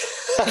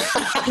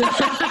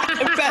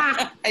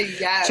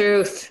 Yes.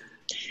 Truth.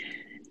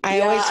 I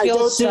always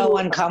feel so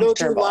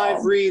uncomfortable. I don't do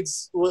live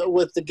reads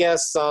with the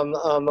guests on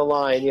the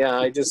line. Yeah,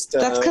 I just...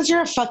 That's because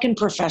you're a fucking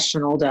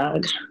professional,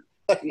 Doug.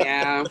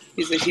 Yeah,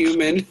 he's a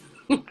human.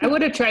 I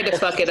would have tried to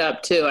fuck it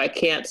up too. I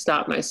can't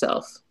stop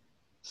myself.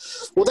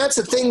 Well, that's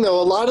the thing,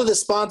 though. A lot of the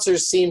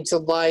sponsors seem to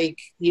like,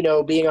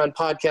 being on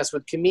podcasts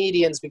with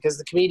comedians because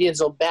the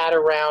comedians will bat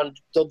around,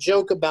 they'll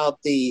joke about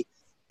the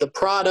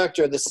product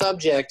or the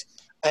subject,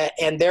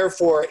 and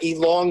therefore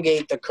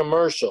elongate the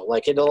commercial.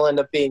 Like it'll end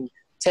up being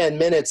 10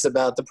 minutes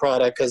about the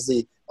product because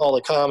all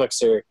the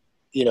comics are,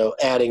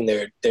 adding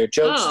their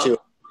jokes to it.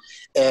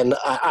 And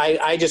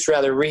I just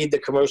rather read the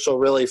commercial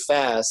really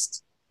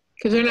fast.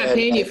 Because they're not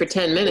paying you for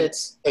 10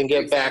 minutes. And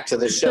get back to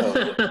the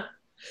show.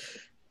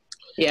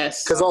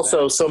 Yes. Because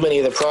also so many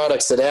of the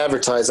products that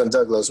advertise on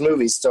Doug Loves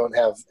Movies don't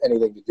have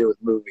anything to do with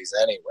movies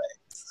anyway.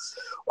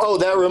 Oh,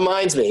 that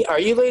reminds me. Are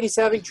you ladies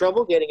having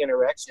trouble getting an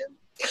erection?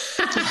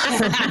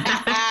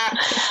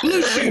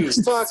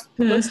 Bluetooth.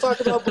 Let's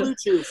talk about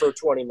Bluetooth for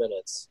 20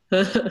 minutes.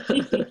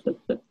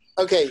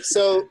 Okay,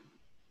 so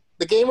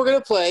the game we're going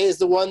to play is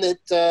the one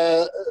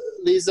that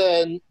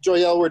Lisa and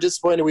Joyelle were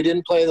disappointed we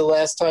didn't play the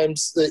last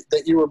times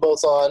that you were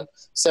both on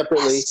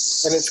separately,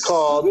 and it's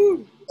called...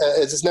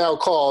 it is now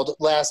called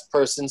Last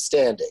Person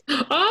Standing.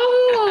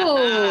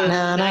 Oh,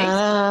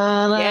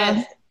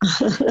 nice.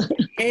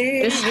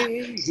 Yes.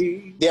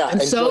 Yeah,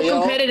 I'm so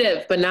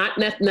competitive, but not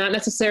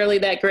necessarily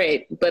that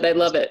great. But I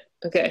love it.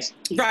 Okay,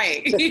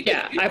 right.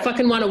 Yeah, I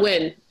fucking want to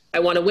win. I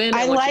want to win.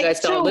 I want you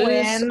guys to all lose.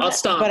 Win, I'll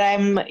stomp. But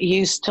I'm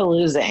used to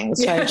losing,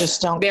 so I just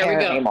don't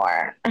care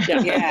anymore.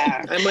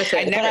 Yeah, I'm with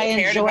it. I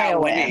enjoy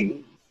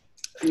winning.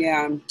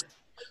 Yeah.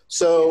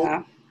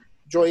 So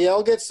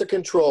Joyelle gets the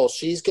control.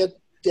 She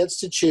gets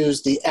to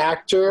choose the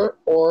actor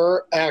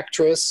or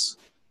actress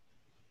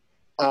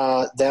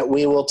that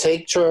we will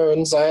take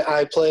turns.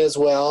 I play as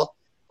well.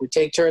 We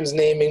take turns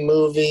naming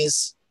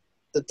movies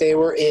that they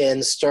were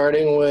in,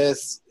 starting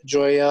with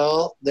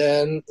Joyelle,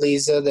 then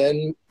Lisa,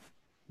 then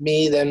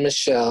me, then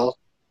Michelle.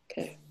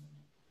 Okay.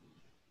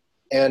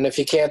 And if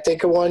you can't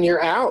think of one,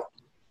 you're out.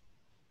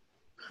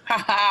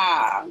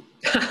 Yeah.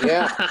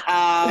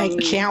 I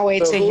can't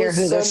wait to hear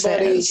who this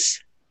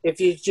is.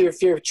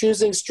 If you're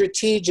choosing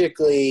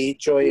strategically,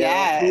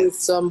 Joyelle, who's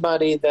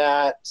somebody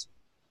that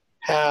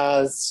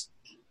has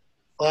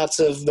lots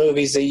of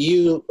movies that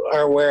you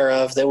are aware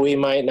of that we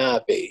might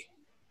not be?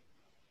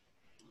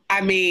 I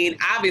mean,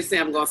 obviously,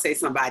 I'm going to say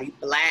somebody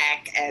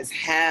black as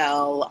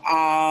hell,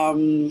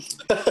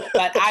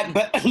 but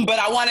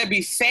I want to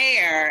be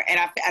fair, and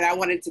I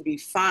want it to be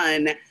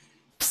fun.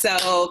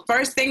 So,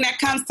 first thing that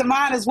comes to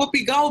mind is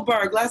Whoopi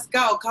Goldberg. Let's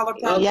go, Color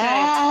Purple.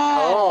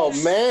 Yes. Oh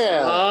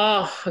man.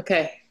 Oh,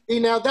 okay. See,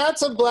 now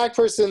that's a black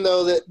person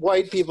though that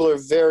white people are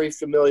very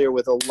familiar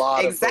with a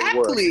lot of her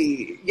work.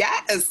 Exactly.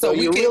 Yes. So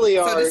you really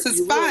are. So this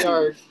is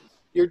fun.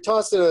 You're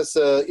tossing us.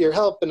 You're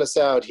helping us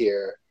out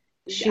here.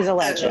 She's a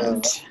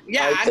legend.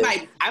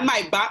 I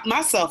might bop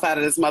myself out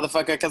of this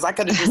motherfucker because I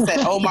could have just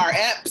said Omar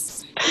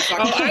Epps.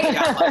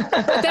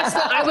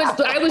 I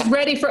was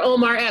ready for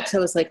Omar Epps. I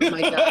was like, oh my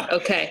god,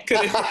 okay.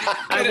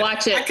 I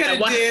watch it. I could have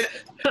did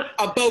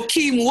a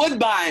Bokeem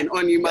Woodbine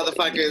on you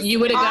motherfuckers. You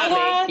would have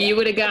got me. You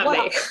would have got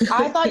me.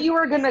 I thought you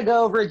were gonna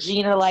go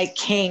Regina like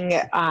King.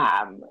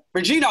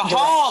 Regina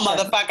Hall,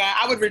 motherfucker.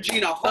 I would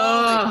Regina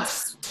Hall.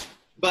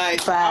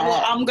 But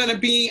I'm gonna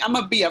be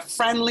a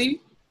friendly.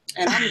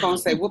 And I'm going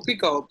to say Whoopi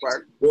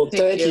Goldberg. Well,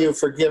 thank you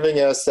for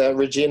giving us that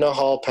Regina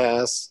Hall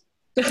pass.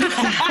 The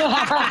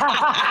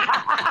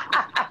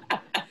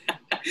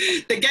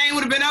game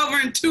would have been over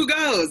in 2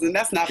 goes, and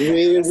that's not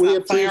fair. We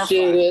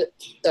appreciate it,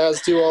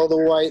 as do all the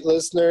white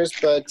listeners.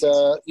 But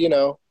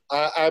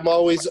I'm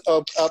always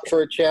up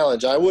for a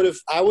challenge. I would have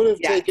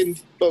taken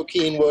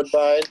Bokeem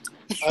Woodbine.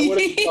 I would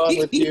have gone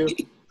with you. Toe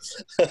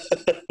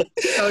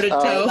to toe.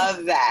 I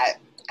love that.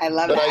 I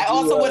love that. I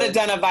also would have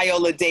done a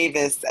Viola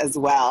Davis as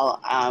well,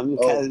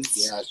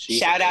 because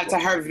shout out to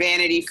her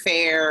Vanity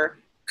Fair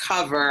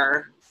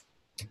cover.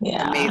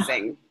 Yeah.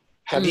 Amazing.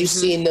 Have you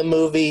seen the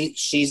movie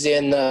she's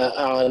in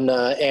on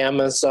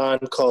Amazon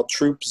called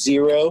Troop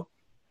Zero?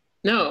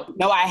 No,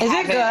 I haven't. Is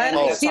it good?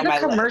 I see the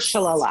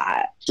commercial a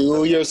lot.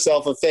 Do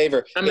yourself a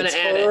favor. I'm going to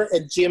add her it.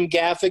 and Jim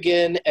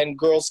Gaffigan and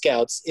Girl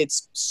Scouts.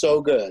 It's so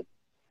good.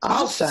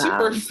 Awesome. Oh,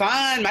 super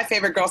fun. My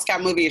favorite Girl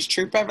Scout movie is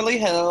Troop Beverly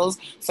Hills,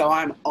 so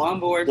I'm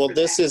on board. Well,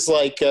 this is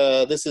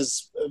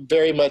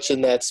very much in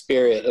that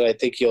spirit, and I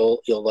think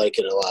you'll like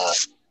it a lot.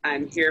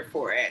 I'm here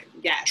for it.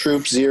 Yeah.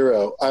 Troop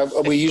Zero.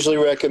 We usually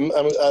recommend.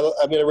 I'm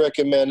going to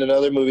recommend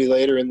another movie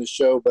later in the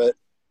show, but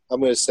I'm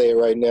going to say it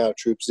right now.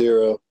 Troop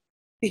Zero.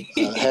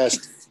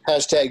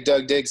 Hashtag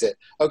Doug digs it.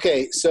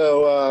 Okay,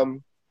 so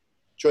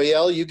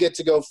Joyelle, you get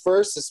to go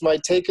first. This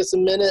might take us a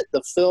minute.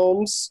 The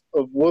films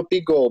of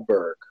Whoopi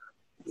Goldberg.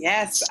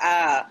 Yes,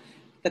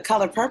 The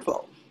Color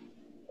Purple.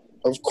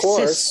 Of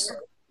course.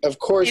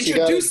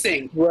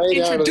 Introducing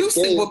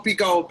Whoopi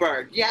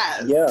Goldberg.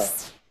 Yes. Yeah.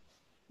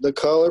 The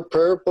Color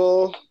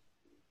Purple.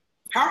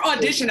 Her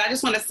audition, I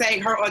just want to say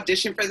her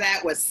audition for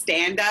that was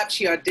stand-up.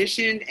 She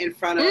auditioned in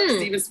front of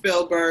Steven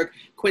Spielberg,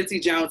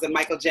 Quincy Jones, and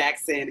Michael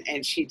Jackson,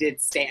 and she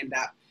did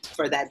stand-up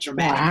for that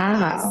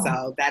dramatic role.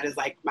 So that is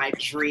like my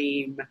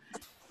dream,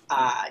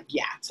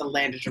 to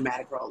land a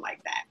dramatic role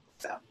like that.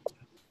 So,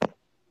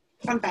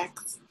 fun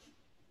facts.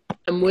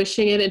 I'm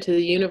wishing it into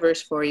the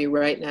universe for you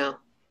right now.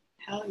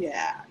 Hell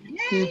yeah.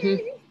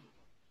 Yay.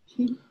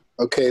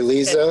 Okay,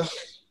 Lisa.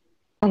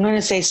 I'm going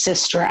to say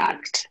Sister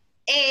Act.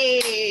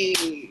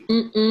 Hey.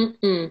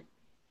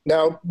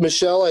 Now,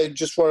 Michelle, I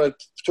just want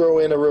to throw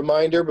in a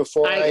reminder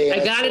before I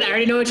got it. I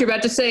already know what you're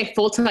about to say.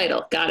 Full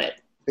title. Got it.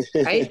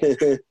 Right?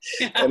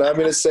 And I'm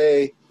going to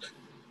say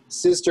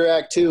Sister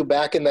Act 2,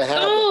 Back in the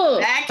Habit. Oh,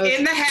 Back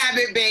in the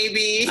Habit,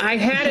 baby. I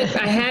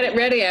had it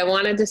ready. I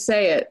wanted to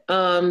say it.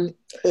 I'm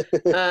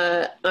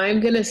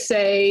going to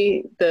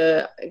say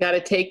got to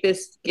take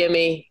this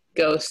gimme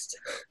Ghost.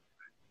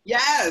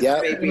 Yes,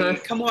 baby. Uh-huh.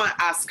 Come on,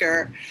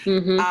 Oscar.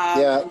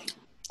 Yeah.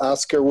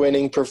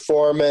 Oscar-winning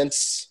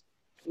performance.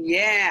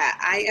 Yeah,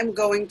 I am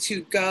going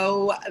to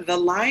go The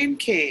Lion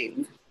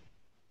King.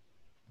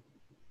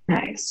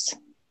 Nice.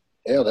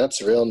 Yeah,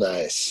 that's real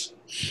nice.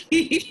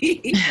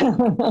 It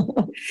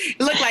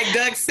looked like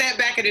Doug sat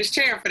back in his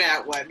chair for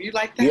that one. You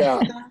like that?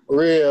 Yeah,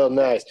 real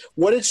nice.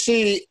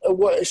 She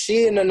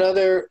and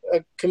another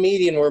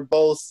comedian were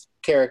both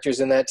characters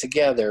in that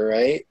together,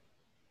 right?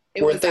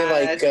 Weren't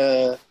they like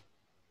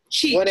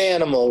Cheech. What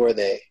animal were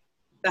they?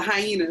 The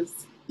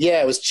hyenas.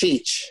 Yeah, it was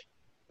Cheech.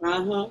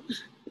 Uh-huh.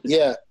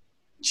 Yeah,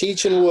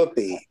 Cheech and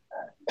Whoopi.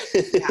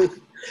 Yeah.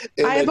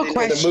 I have a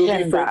question.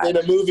 In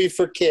a movie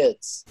for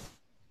kids.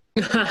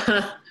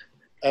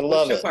 I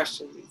love it.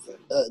 Question, Lisa?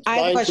 I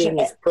have a question.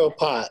 Pro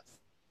pot.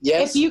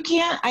 Yes. If you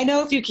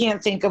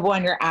can't think of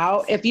one, you're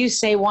out. If you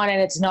say one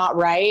and it's not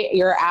right,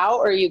 you're out,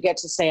 or you get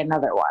to say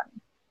another one.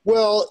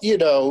 Well,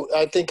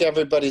 I think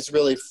everybody's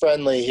really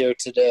friendly here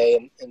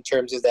today in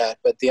terms of that.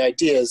 But the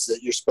idea is that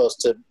you're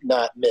supposed to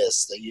not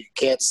miss, that you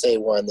can't say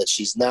one that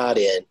she's not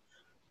in.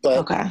 But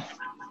okay.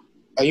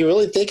 Are you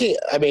really thinking?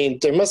 I mean,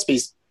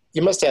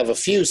 you must have a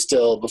few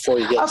still before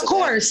you get to that. Of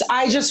course.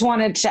 I just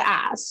wanted to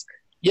ask.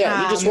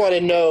 Yeah, you just want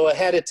to know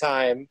ahead of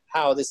time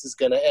how this is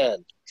going to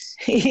end.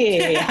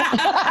 Yeah.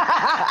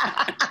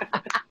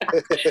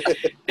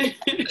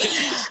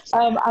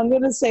 I'm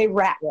going to say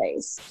Rat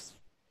Race.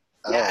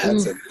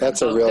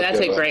 That's a real that's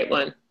good a great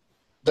one.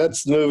 That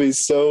movie's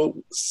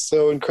so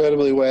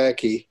incredibly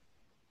wacky.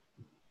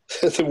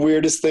 The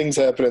weirdest things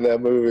happen in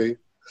that movie.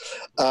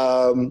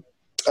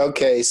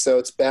 Okay, so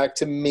it's back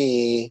to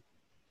me,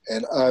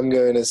 and I'm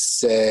going to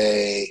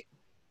say,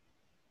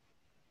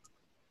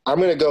 I'm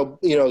going to go,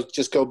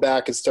 just go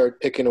back and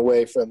start picking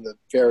away from the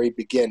very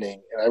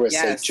beginning. And I would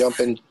say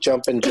Jumpin'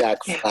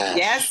 Jack Flash.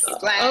 Yes,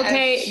 Flash.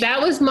 Okay,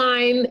 that was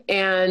mine,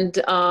 and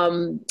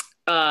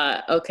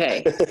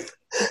okay.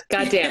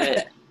 God damn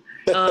it.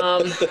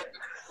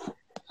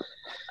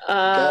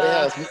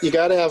 You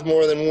gotta have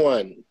more than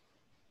one.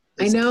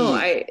 It's I know.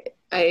 Key.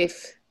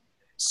 As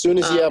soon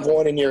as you have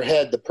one in your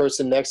head, the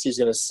person next to you is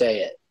going to say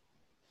it.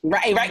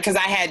 Right. Because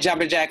I had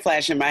Jumpin' Jack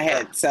Flash in my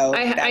head. So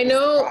I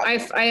know. I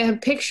am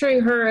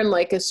picturing her in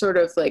like a sort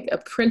of like a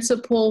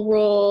principal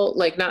role,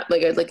 like not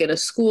like in a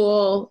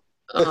school.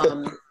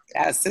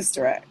 As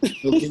Sister Act.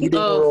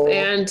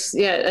 And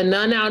a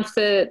nun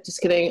outfit.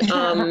 Just kidding.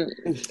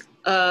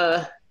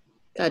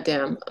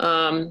 Goddamn.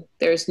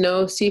 There's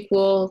no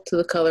sequel to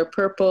The Color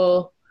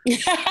Purple.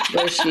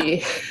 Where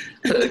she?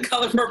 The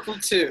Color Purple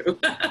 2.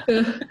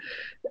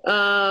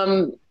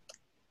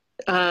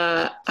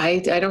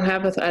 I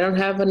don't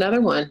have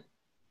another one,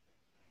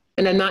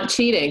 and I'm not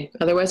cheating.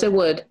 Otherwise, I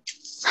would.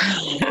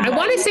 I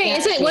want to say,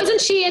 wasn't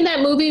she in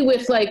that movie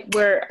with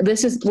where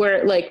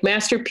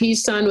Master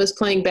P's son was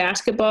playing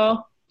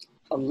basketball?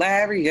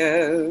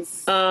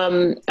 Hilarious.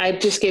 I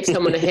just gave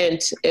someone a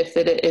hint if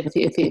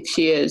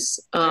she is.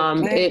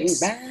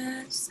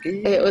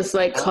 It was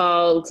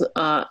called.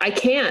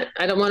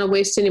 I don't want to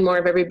waste any more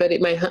of everybody.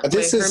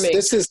 This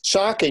is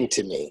shocking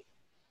to me.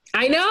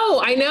 I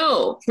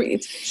know.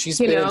 She's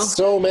been in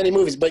so many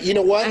movies, but you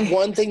know what?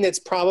 One thing that's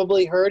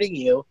probably hurting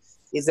you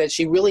is that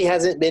she really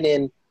hasn't been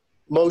in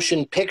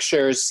motion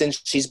pictures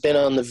since she's been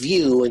on The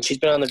View, and she's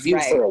been on The View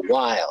for a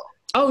while.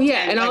 Oh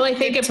yeah, and all I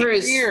think of her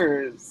is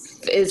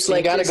so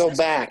you got to go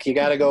back. You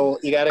got to go.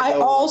 I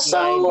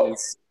also.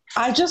 90s.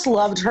 I just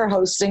loved her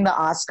hosting the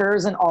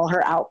Oscars and all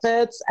her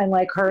outfits, and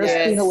her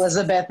as Queen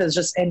Elizabeth is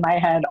just in my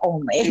head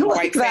only.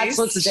 That's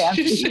what's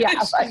dancing.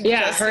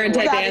 Her and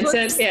Ted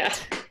Danson. Yeah.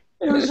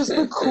 It was just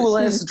the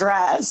coolest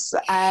dress,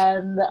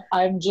 and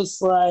I'm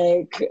just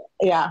but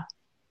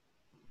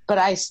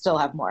I still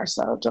have more,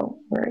 so don't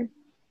worry.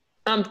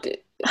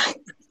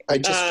 I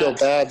just feel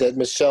bad that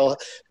Michelle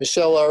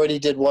already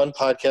did one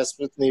podcast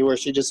with me where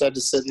she just had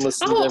to sit and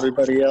listen to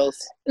everybody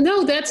else.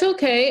 No, that's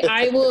okay.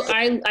 I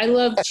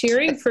love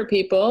cheering for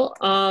people.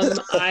 I've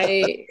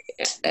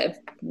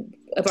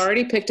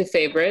already picked a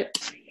favorite.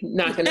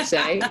 Not going to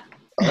say.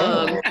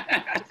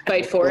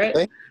 Fight for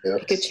it.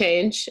 It could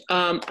change.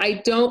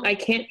 I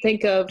can't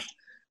think of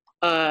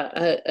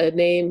a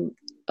name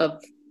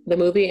of the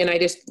movie, and I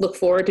just look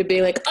forward to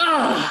being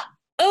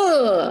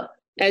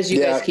as you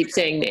guys keep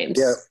saying names.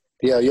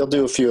 Yeah, you'll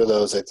do a few of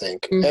those, I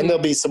think. Mm-hmm. And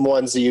there'll be some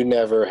ones that you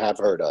never have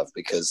heard of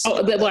because...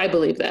 I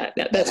believe that.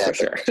 That's for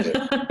sure.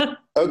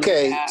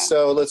 Okay,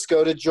 so let's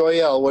go to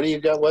Joyelle. What do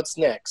you got? What's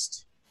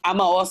next? I'm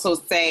going to also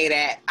say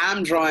that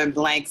I'm drawing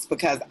blanks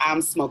because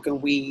I'm smoking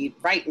weed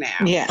right now.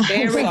 Yeah.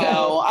 There we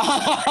go.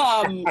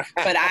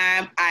 But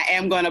I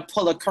am going to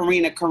pull a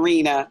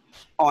Karina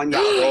on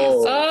y'all.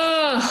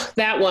 Oh,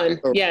 that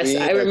one. Yes,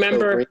 I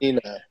remember.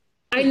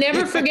 I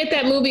never forget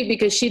that movie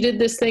because she did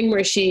this thing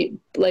where she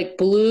like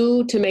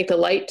blew to make the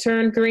light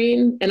turn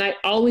green. And I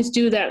always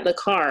do that in the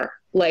car.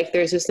 Like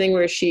there's this thing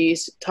where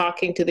she's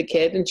talking to the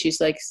kid and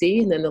she's like, see,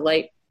 and then the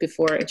light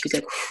before, and she's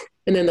like,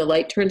 and then the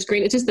light turns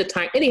green. It's just the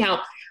time. Anyhow,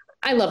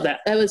 I love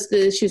that.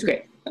 She was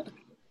great.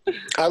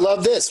 I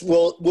love this.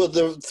 Well,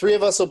 the three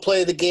of us will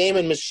play the game,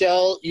 and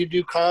Michelle, you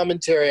do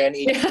commentary on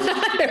each.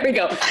 There we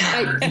go.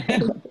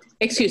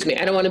 Excuse me.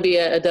 I don't want to be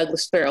a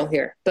Douglas Farrell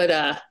here,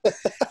 but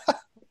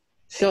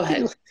go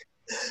ahead.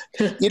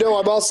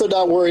 I'm also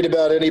not worried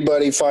about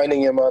anybody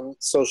finding him on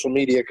social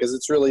media because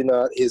it's really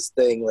not his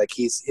thing. Like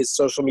his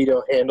social media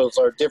handles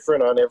are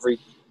different on every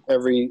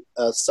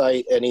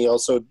site, and he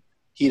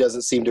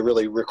doesn't seem to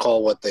really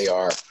recall what they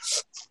are.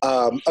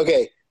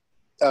 Okay,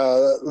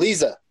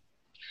 Lisa.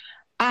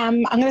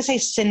 I'm going to say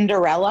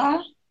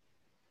Cinderella.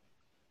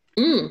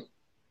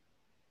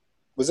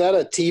 Was that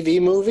a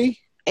TV movie?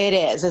 It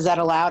is. Is that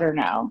allowed or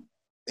no?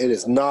 It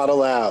is not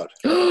allowed.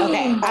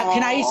 Okay.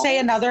 Can I say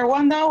another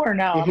one though, or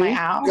no? Am I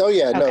out? Oh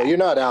yeah, no, Okay. you're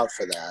not out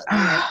for that.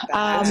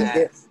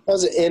 That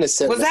was an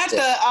innocent. Was that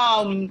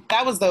mistake.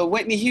 that was the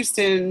Whitney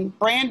Houston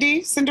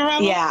Brandy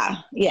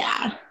Cinderella?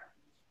 Yeah.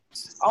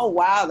 Oh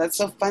wow, that's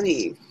so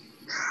funny.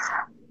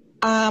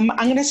 I'm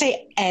going to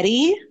say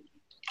Eddie.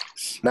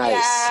 Nice.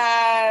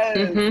 Yes.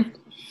 Mm-hmm.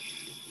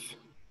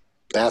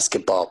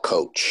 Basketball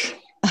coach.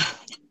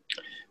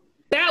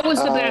 That was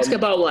the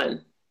basketball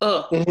one.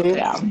 Oh,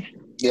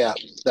 Yeah,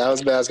 that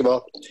was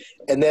basketball.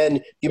 And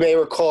then you may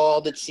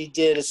recall that she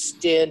did a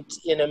stint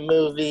in a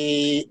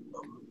movie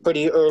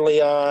pretty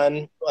early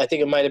on. I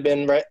think it might have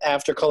been right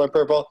after Color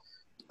Purple,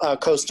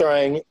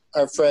 co-starring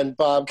our friend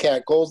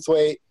Bobcat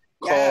Goldthwait,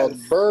 called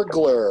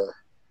Burglar.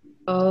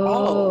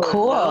 Oh,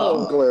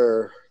 cool.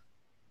 Burglar.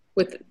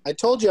 I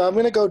told you I'm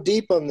going to go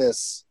deep on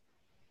this.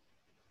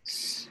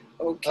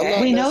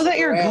 Okay. We know that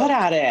you're good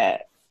at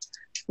it.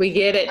 We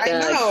get it, Doug. I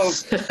know.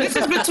 This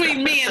is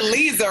between me and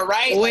Lisa,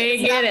 right? We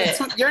get it.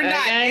 You're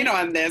not in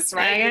on this,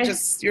 right? Okay.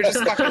 You're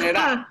just fucking it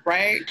up,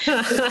 right?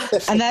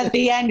 And at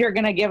the end, you're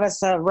going to give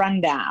us a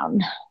rundown.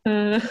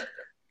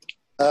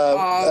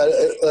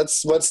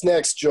 What's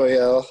next,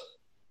 Joyelle?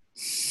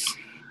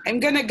 I'm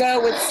going to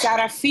go with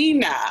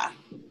Sarafina.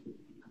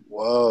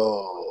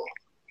 Whoa.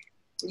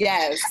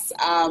 Yes.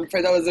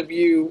 For those of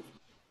you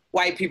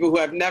white people who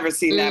have never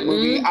seen that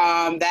movie,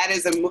 that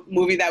is a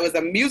movie that was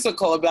a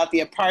musical about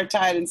the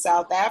apartheid in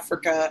South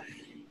Africa.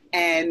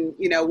 And,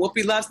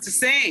 Whoopi loves to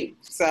sing.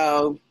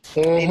 So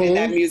they did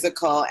that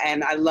musical,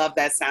 and I love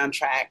that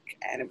soundtrack,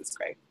 and it was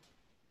great.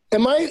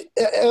 Am I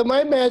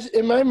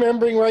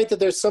remembering right that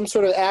there's some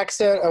sort of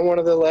accent on one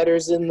of the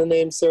letters in the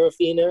name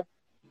Serafina?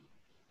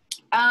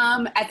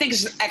 I think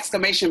it's an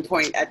exclamation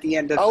point at the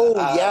end of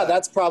yeah,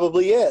 that's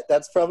probably it.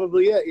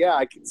 Yeah,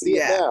 I can see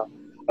it now.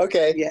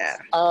 Okay. Yeah.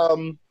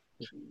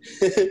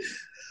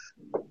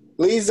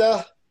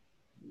 Lisa?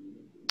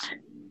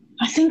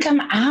 I think I'm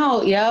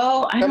out,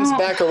 yo. Comes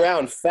back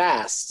around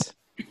fast.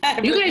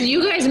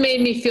 You guys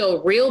made me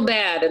feel real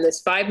bad in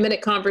this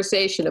 5-minute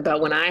conversation about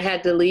when I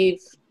had to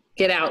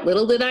get out.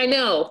 Little did I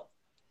know.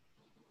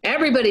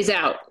 Everybody's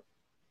out.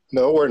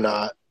 No, we're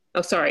not.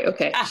 Oh, sorry.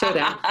 Okay. Slow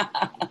down.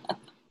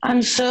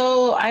 I'm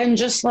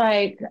just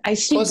like, I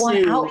see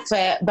one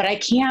outfit, but I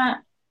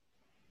can't.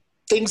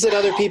 Things that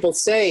other people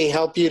say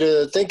help you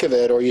to think of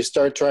it, or you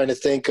start trying to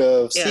think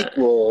of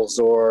sequels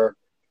or,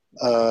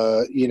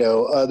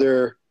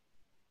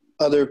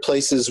 other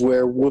places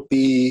where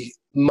Whoopi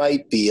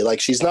might be. Like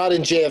she's not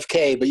in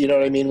JFK, but you know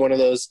what I mean? One of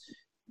those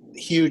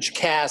huge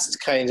cast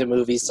kind of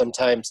movies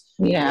sometimes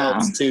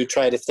helps to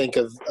try to think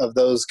of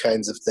those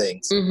kinds of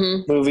things.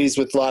 Mm-hmm. Movies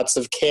with lots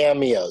of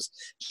cameos.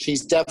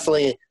 She's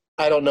definitely,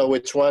 I don't know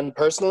which one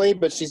personally,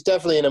 but she's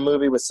definitely in a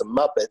movie with some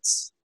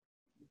Muppets.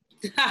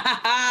 Hell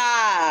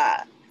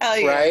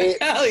yeah. Right?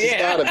 Hell yeah. She's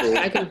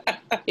gotta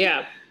be.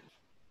 Yeah.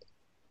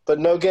 But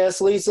no guess,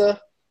 Lisa?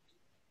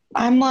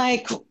 I'm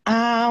like,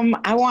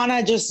 I want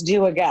to just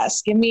do a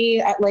guess. Give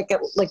me like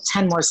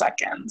 10 more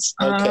seconds.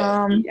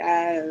 Okay.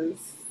 Yes.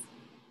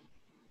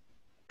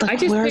 I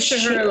just picture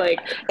her like.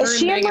 Is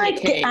she in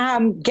like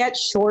Get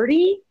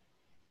Shorty?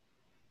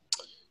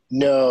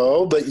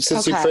 No, but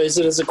since you phrased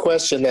it as a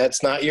question,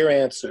 that's not your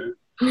answer.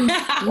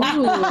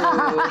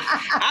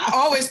 I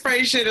always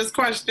phrase shit as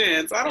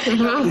questions. I don't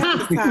know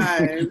this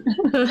time.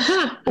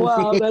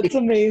 Wow, that's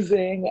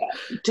amazing.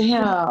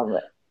 Damn.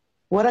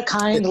 What a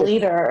kind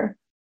leader.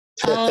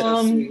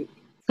 The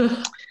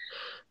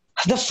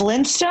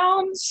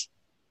Flintstones?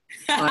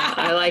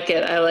 I like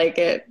it.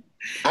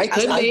 I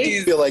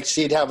feel like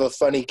she'd have a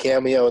funny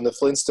cameo in the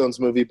Flintstones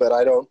movie, but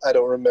I don't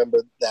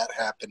remember that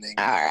happening.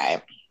 All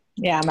right.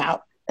 Yeah, I'm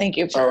out. Thank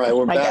you for All right,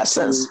 my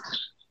guesses.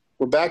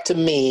 We're back to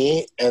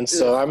me, and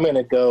so I'm going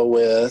to go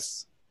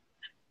with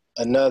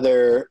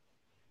another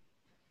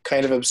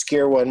kind of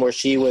obscure one where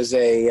she was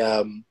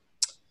a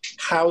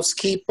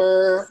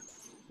housekeeper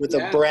with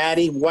a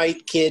bratty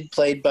white kid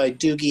played by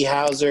Doogie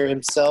Howser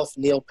himself,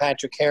 Neil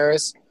Patrick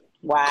Harris,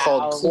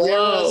 called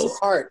Clara's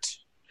Heart.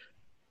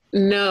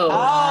 No. Oh,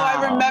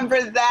 I remember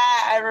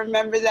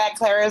that.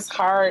 Clara's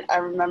Heart. I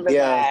remember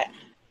that.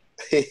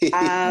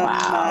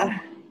 Wow.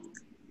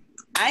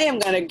 I am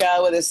going to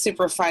go with a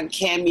super fun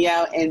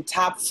cameo in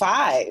top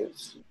 5.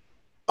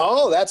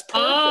 Oh, that's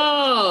perfect.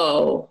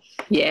 Oh,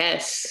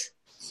 yes.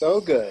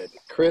 So good.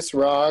 Chris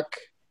Rock,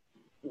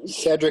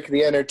 Cedric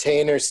the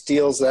Entertainer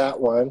steals that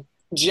one.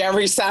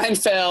 Jerry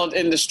Seinfeld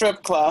in the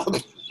strip club.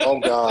 Oh,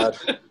 God.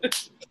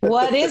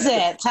 What is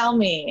it? Tell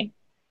me.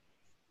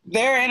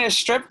 They're in a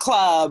strip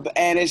club,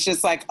 and it's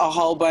just like a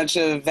whole bunch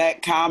of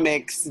vet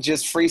comics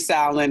just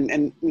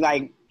freestyling,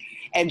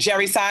 and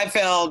Jerry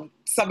Seinfeld,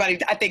 somebody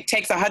I think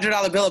takes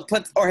 $100 bill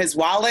and or his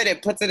wallet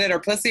and puts it in her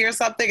pussy or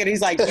something, and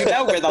he's like, you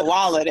know where the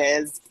wallet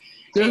is.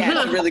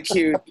 Yeah, it's really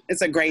cute.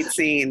 It's a great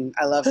scene.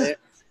 I love it.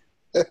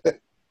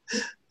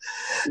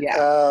 Yeah.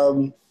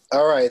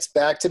 All right, it's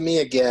back to me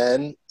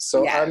again.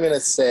 So I'm going to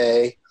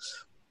say,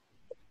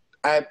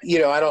 I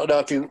don't know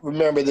if you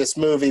remember this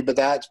movie, but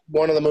that's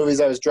one of the movies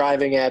I was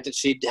driving at that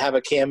she'd have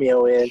a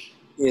cameo in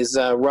is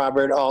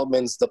Robert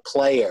Altman's The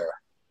Player.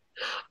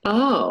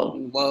 Oh.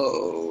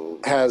 Whoa.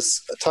 Has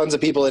tons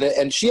of people in it,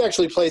 and she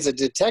actually plays a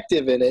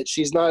detective in it.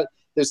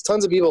 There's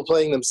tons of people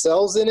playing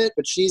themselves in it,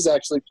 but she's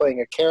actually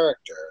playing a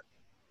character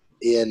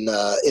in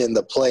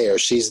The Player.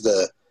 She's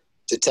the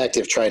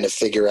detective trying to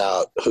figure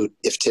out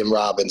if Tim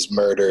Robbins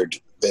murdered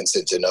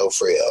Vincent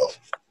D'Onofrio.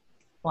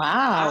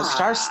 Wow,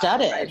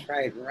 star-studded.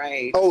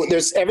 Right. Oh,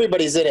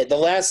 everybody's in it. The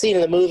last scene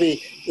of the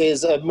movie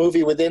is a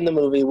movie within the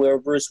movie where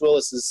Bruce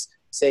Willis is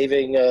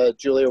saving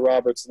Julia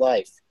Roberts'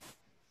 life.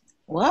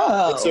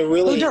 Whoa.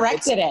 Who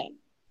directed it?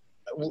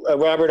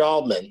 Robert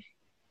Altman.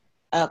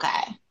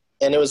 Okay.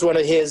 And it was one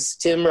of his.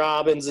 Tim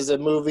Robbins is a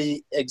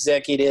movie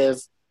executive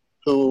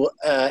who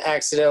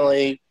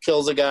accidentally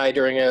kills a guy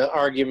during an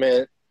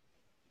argument,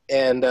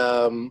 and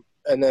then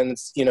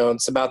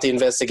it's about the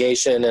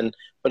investigation,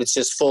 but it's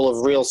just full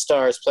of real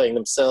stars playing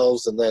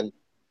themselves, and then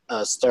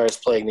stars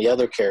playing the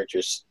other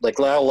characters. Like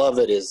Lyle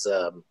Lovett is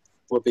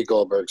Whoopi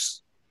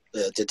Goldberg's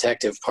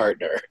detective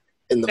partner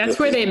in the movie. That's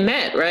where they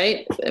met,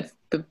 right?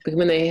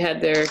 When they had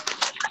their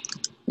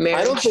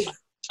marriage.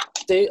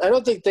 I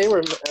don't think they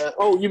were.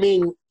 You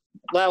mean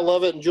Lyle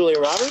Lovett and Julia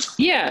Roberts?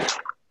 Yeah.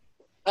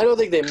 I don't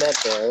think they met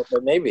there,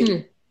 but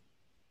maybe.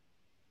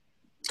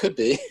 Could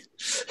be.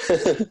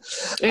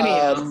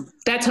 Anyhow,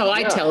 that's how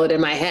I tell it in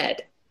my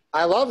head.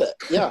 I love it.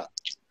 Yeah.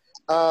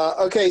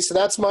 Okay, so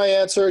that's my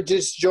answer.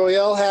 Does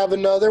Joelle have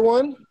another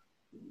one?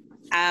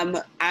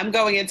 I'm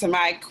going into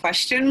my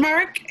question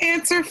mark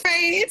answer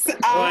phase.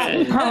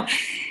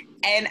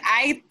 And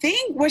I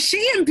think, was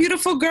she in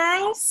Beautiful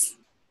Girls?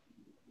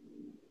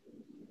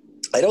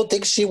 I don't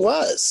think she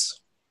was.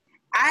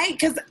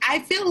 Because I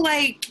feel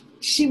like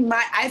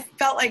I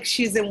felt like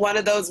she's in one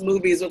of those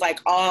movies with like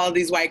all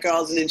these white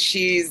girls and then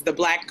she's the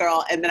black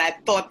girl. And then I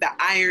thought the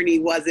irony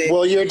was it.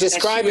 Well, you're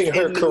describing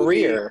her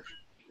career.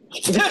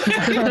 She's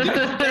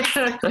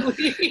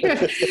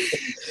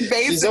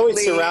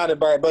always surrounded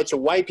by a bunch of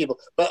white people.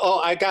 But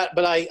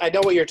I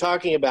know what you're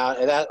talking about,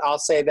 and I'll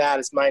say that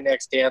as my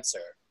next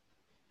answer.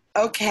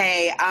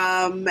 Okay,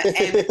 and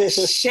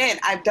shit,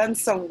 I've done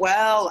so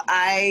well.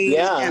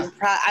 I'm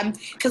proud.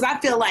 Because I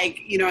feel like,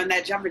 in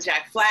that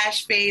Jumperjack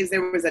Flash phase,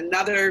 there was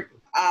another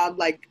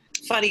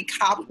funny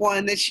cop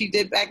one that she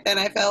did back then.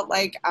 I felt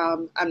like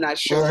I'm not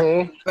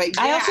sure, but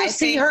yeah, I also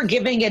see her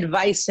giving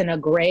advice in a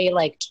gray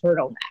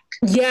turtleneck.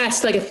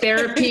 Yes, like a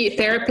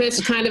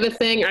therapist kind of a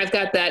thing. I've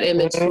got that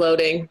image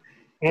floating.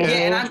 Yeah,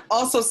 and I'm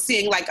also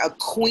seeing like a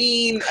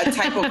queen, a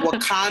type of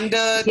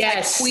Wakanda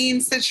type queen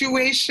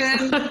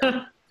situation.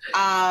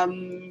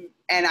 And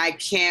I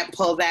can't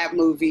pull that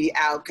movie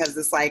out because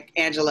it's like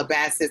Angela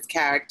Bassett's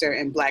character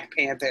in Black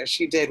Panther.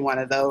 She did one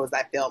of those,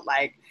 I felt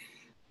like.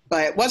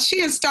 But was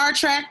she in Star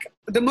Trek,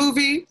 the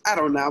movie? I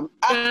don't know.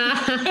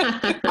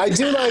 I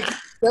do like,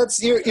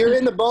 you're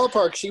in the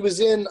ballpark.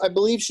 I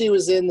believe she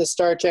was in the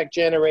Star Trek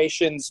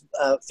Generations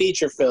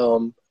feature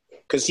film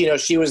because,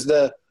 she was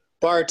the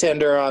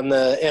bartender on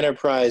the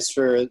Enterprise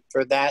for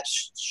that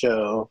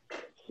show.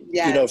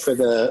 Yeah. For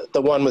the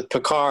one with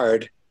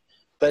Picard.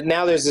 But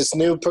now there's this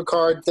new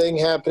Picard thing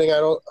happening.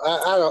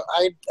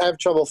 I have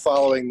trouble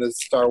following the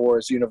Star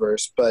Wars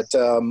universe, but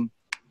Star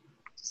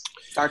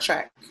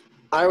Trek.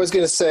 I was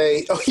going to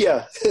say, that's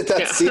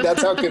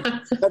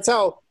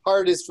how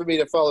hard it is for me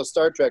to follow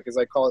Star Trek, as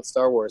I call it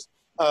Star Wars.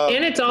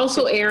 And it's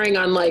also airing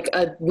on like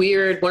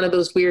one of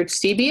those weird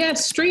CBS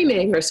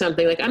streaming or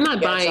something. Like, I'm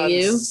not buying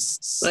you.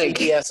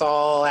 CBS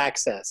All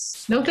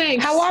Access. No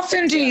thanks. How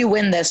often do you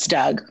win this,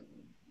 Doug?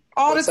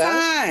 All the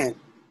time.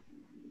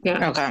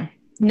 Yeah. Okay.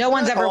 No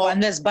one's ever won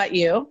this but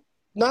you?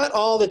 Not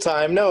all the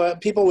time. No,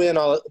 people win.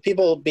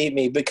 People beat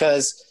me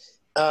because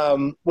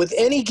with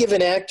any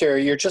given actor,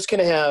 you're just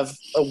going to have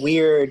a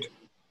weird,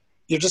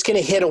 you're just going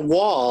to hit a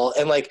wall.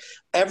 And like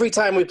every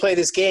time we play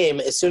this game,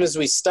 as soon as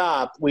we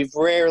stop,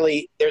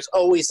 there's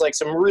always like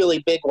some really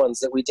big ones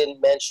that we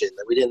didn't mention,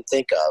 that we didn't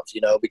think of,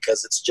 you know,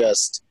 because it's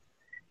just,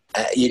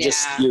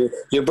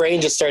 your brain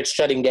just starts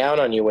shutting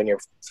down on you when you're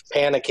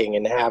panicking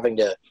and having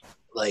to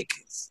like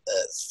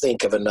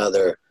think of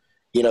another,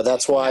 you know.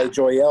 That's why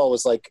Joyelle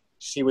was like,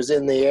 she was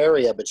in the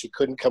area, but she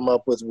couldn't come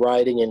up with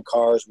riding in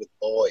cars with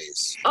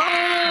boys.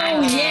 Oh,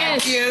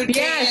 yes.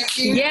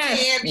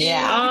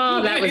 Yeah.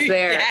 Oh, that was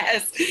there.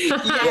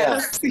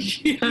 Yes.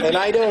 And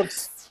I don't,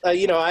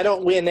 I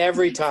don't win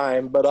every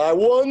time, but I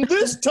won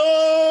this time.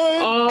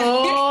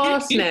 Oh,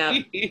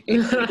 snap.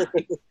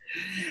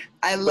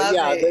 I love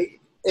it.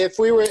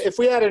 If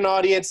we had an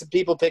audience and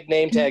people pick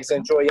name tags,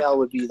 then Joyelle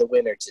would be the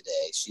winner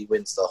today. She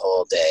wins the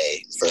whole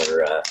day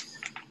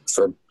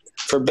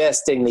for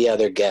besting the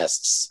other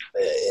guests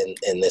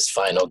in this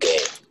final game.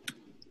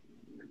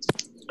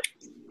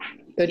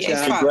 Good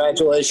job.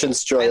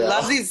 Congratulations, Joyelle. I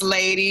love these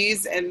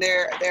ladies, and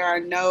there are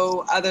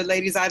no other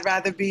ladies I'd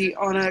rather be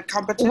on a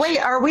competition. Wait,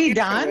 are we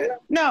done?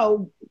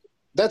 No.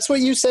 That's what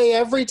you say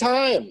every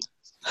time.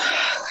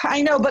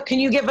 I know, but can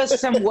you give us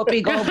some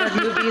Whoopi Goldberg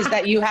movies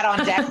that you had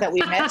on deck that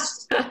we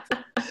missed?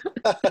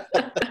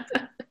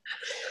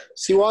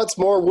 She wants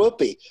more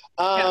Whoopi.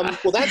 Well,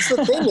 that's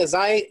the thing is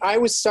I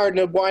was starting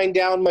to wind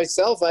down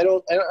myself. I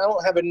don't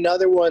have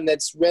another one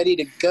that's ready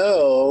to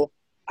go.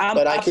 I'm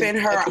up in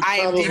her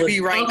IMDb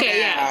right now.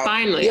 Okay, yeah,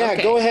 finally. Yeah,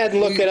 okay. Go ahead and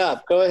look it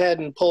up. Go ahead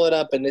and pull it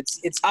up, and it's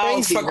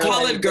crazy. For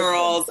Colored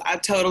Girls, I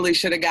totally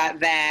should have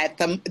got that.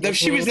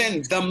 She was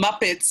in the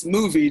Muppets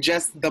movie,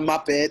 just the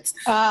Muppets.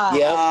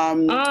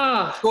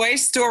 Toy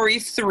Story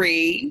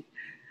 3.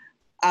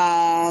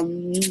 A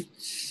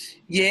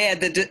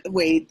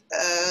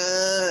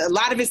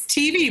lot of it's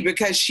TV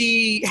because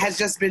she has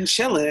just been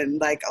chilling.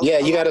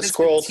 You got to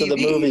scroll to the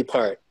movie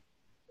part.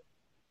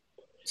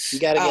 You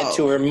got to get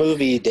to her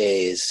movie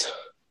days.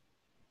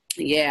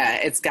 Yeah,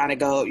 it's got to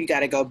go. You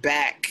got to go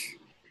back.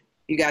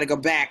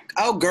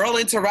 Oh, Girl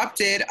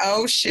Interrupted.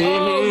 Oh shit.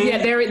 Oh yeah,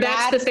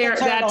 that's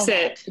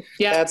it.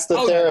 Yeah, that's the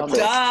therapist.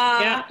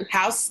 Yeah.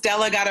 How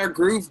Stella got her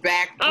groove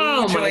back.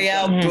 Oh,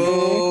 Joyelle,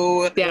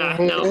 boo. Yeah,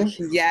 no.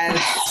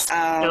 Yes.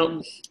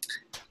 No.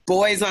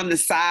 Boys on the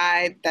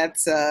Side.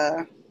 That's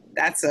a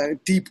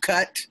deep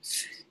cut.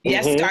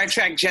 Yes, Star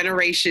Trek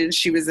Generations.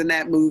 She was in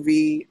that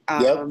movie.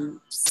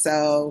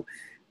 So,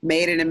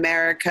 Made in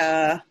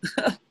America,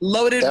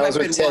 Loaded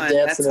Weapon 1.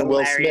 That's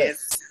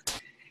hilarious.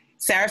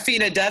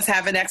 Serafina does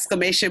have an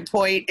exclamation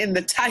point in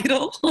the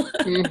title.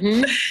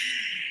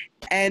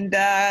 And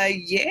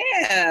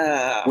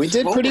we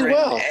did pretty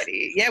well.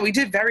 Yeah, we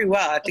did very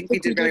well. I think we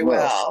did very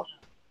well.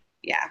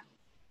 Yeah.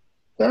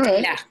 All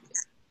right. Yeah.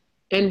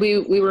 And we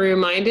were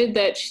reminded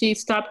that she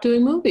stopped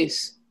doing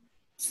movies.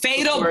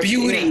 Fatal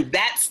Beauty. Yeah.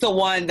 That's the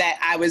one that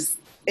I was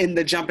in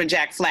the Jumpin'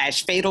 Jack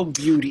Flash. Fatal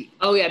Beauty.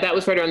 Oh yeah, that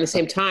was right around the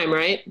same time,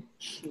 right?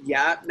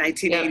 Yeah,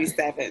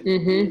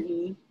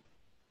 1987.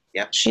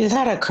 Yep. She's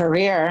had a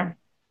career.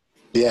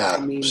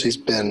 Yeah, she's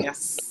been.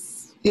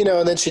 Yes.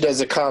 And then she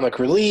does a comic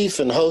relief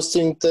and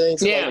hosting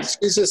things. Yeah,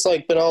 she's just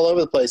been all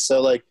over the place.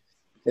 So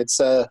it's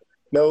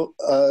no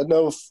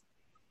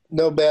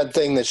bad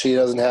thing that she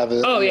doesn't have.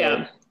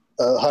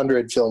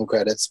 100 film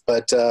credits,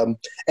 but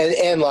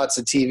and lots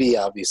of TV,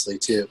 obviously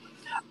too.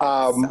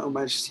 So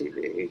much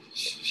TV.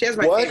 She has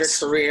my favorite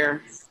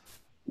career.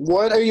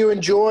 What are you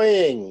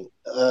enjoying,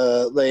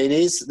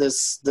 ladies?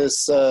 This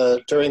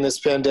during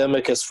this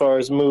pandemic, as far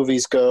as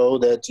movies go,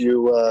 that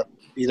you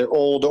either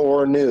old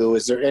or new?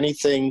 Is there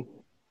anything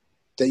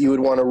that you would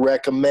want to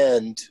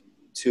recommend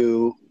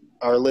to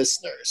our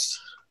listeners?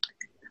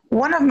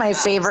 One of my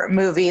favorite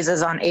movies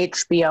is on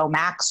HBO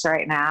Max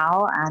right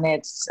now, and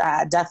it's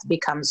Death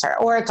Becomes Her,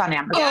 or it's on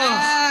Amazon.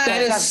 Oh,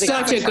 that is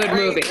such a good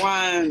movie.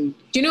 Do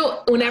you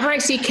know, whenever I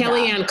see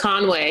Kellyanne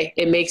Conway,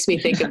 it makes me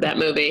think of that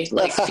movie. So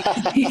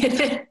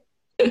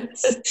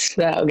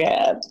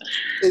good.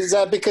 Is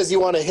that because you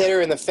want to hit her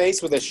in the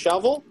face with a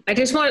shovel? I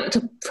just want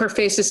her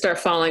face to start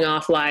falling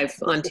off live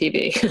on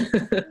TV.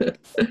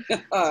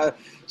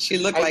 She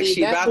looked like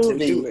she about to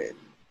do it.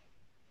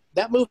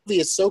 That movie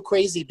is so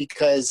crazy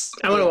because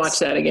I want to watch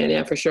that again.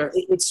 Yeah, for sure.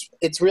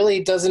 It's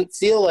really doesn't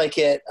feel like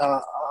it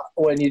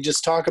when you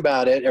just talk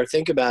about it or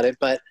think about it,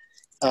 but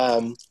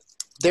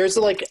there's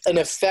an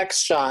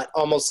effects shot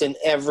almost in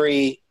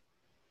every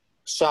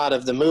shot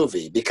of the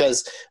movie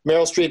because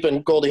Meryl Streep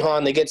and Goldie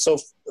Hawn, they get so,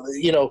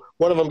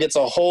 one of them gets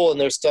a hole in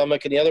their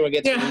stomach and the other one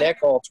gets their neck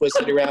all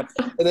twisted around,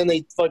 and then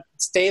they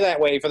stay that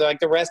way for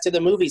the rest of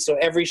the movie. So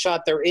every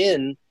shot they're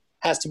in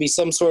has to be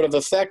some sort of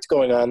effect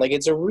going on.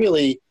 It's a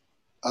really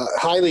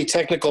highly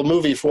technical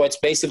movie for what's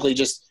basically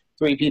just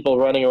three people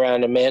running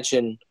around a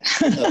mansion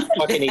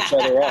fucking each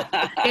other up.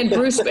 And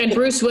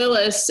Bruce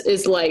Willis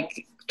is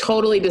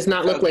totally does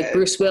not look like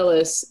Bruce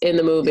Willis in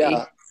the movie.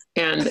 Yeah.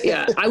 And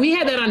we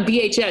had that on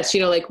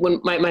VHS,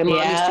 when my mom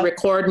used to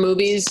record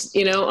movies,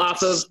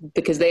 off of,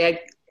 because they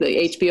had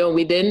the HBO and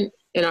we didn't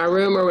in our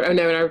room in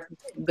our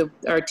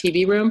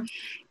TV room.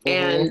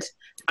 And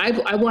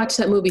I watched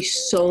that movie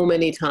so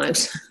many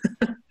times.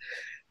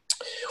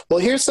 Well,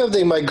 here's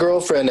something my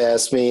girlfriend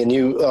asked me, and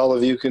all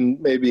of you can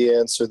maybe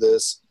answer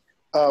this.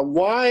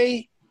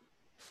 Why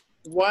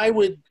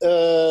would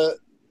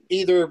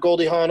either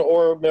Goldie Hawn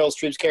or Meryl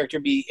Streep's character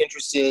be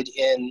interested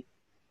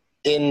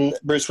in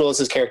Bruce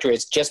Willis's character?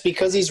 It's just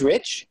because he's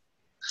rich?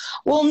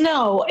 Well,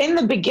 no. In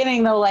the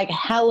beginning, though, like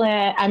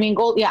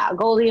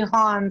Goldie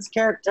Hawn's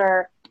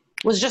character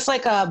was just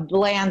like a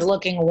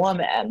bland-looking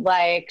woman.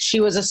 Like,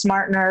 she was a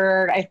smart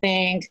nerd, I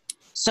think.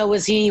 So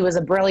was he. He was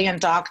a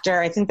brilliant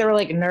doctor. I think they were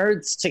like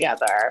nerds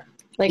together.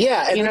 Like,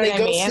 yeah, and you know what I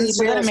mean?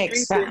 So that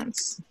makes Streep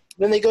sense.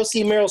 Then they go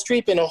see Meryl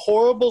Streep in a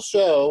horrible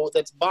show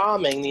that's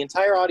bombing. The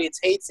entire audience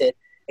hates it.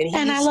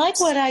 And I like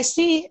what I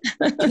see.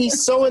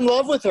 He's so in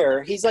love with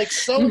her. He's like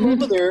so in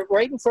love with her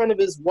right in front of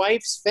his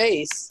wife's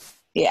face.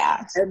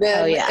 Yeah. And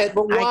then,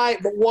 but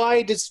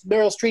why does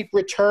Meryl Streep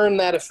return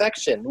that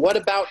affection? What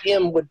about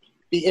him would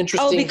be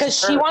interesting? Oh, because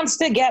she wants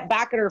to get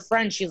back at her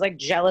friend. She's like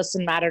jealous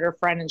and mad at her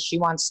friend, and she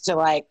wants to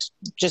like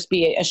just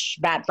be a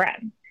bad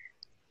friend.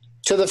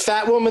 To the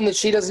fat woman that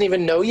she doesn't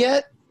even know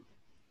yet?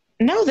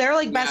 No, they're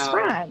like best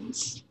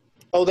friends.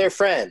 Oh, they're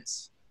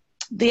friends.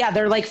 Yeah,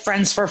 they're like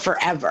friends for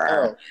forever.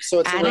 Oh, so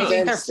it's and I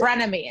think they're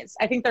frenemies.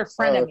 Okay.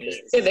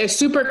 They're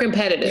super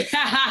competitive.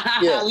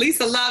 Yeah.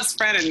 Lisa loves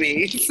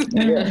frenemies.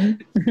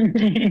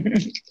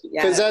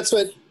 Because that's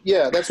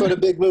what a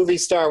big movie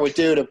star would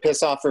do to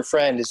piss off her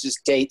friend, is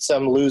just date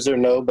some loser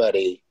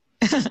nobody.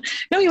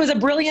 No, he was a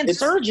brilliant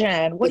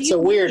surgeon. It's a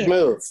weird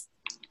move.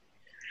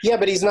 Yeah,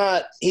 but he's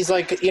not. He's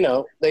like, you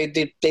know, they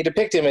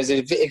depict him as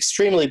an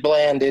extremely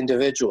bland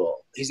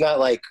individual. He's not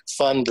like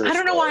fun. Bruce I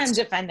don't know why I'm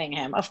defending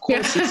him. Of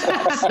course he's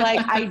like,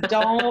 I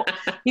don't.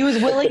 He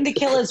was willing to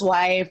kill his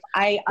wife.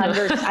 I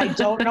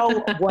don't know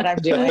what I'm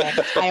doing.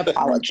 I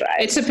apologize.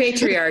 It's a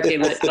patriarchy,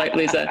 like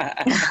Lisa.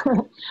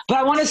 But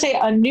I want to say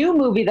a new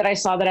movie that I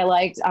saw that I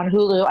liked on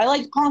Hulu. I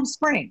liked Palm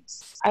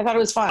Springs. I thought it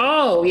was fun.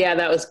 Oh yeah,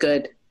 that was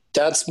good.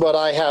 That's what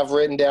I have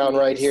written down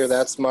right here.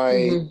 That's my.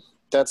 Mm-hmm.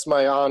 That's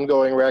my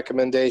ongoing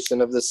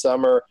recommendation of the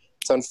summer.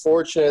 It's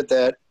unfortunate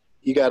that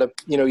you got to,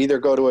 you know, either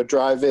go to a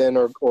drive-in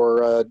or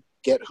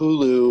get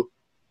Hulu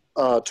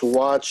to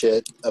watch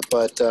it.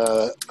 But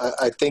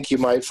I think you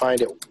might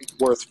find it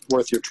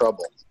worth your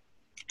trouble.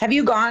 Have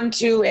you gone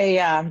to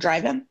a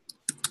drive-in?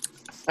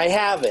 I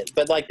haven't,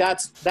 but like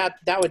that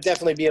would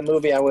definitely be a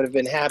movie I would have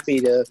been happy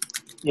to,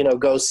 you know,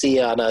 go see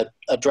on a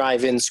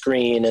drive-in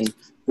screen and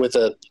with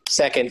a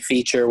second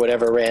feature,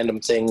 whatever random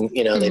thing,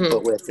 you know, they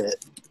put with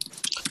it.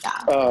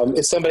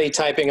 Is somebody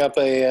typing up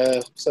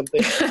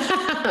something?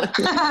 I'm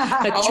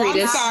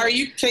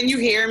sorry. Can you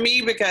hear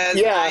me?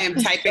 Because I am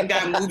typing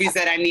down movies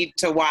that I need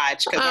to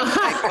watch. Because I'm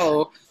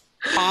like,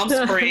 Palm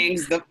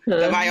Springs, the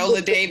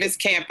Viola Davis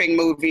camping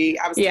movie.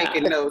 I was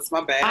taking notes.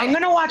 My bad. I'm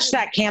going to watch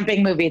that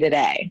camping movie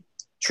today.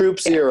 Troop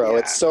Zero. Yeah.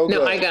 It's so good.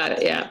 No, I got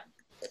it. Yeah.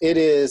 It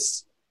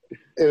is.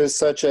 It was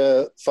such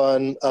a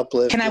fun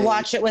uplift. Can I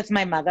watch it with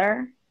my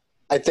mother?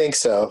 I think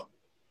so.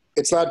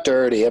 It's not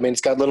dirty. I mean,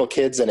 it's got little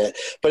kids in it,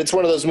 but it's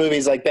one of those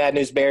movies like Bad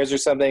News Bears or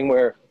something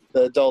where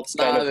the adults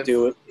kind of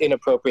do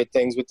inappropriate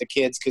things with the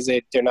kids because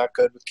they're not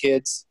good with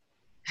kids.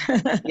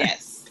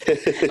 Yes.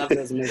 I love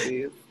those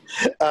movies.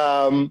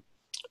 My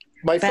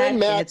friend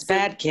Matt. It's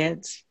bad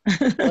kids.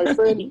 My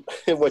friend,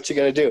 what you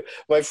gonna do?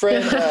 My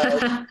friend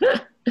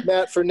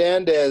Matt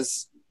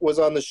Fernandez was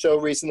on the show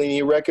recently, and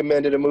he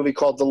recommended a movie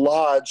called The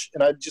Lodge,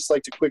 and I'd just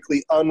like to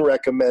quickly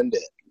unrecommend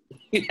it.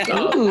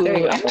 Ooh,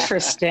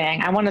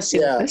 interesting. I want to see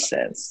what this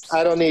is.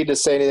 I don't need to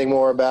say anything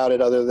more about it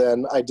other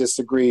than I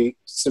disagree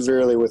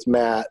severely with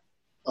Matt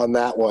on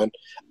that one.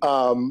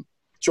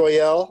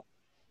 Joyelle?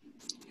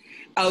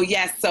 Oh,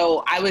 yes.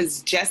 So I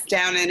was just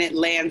down in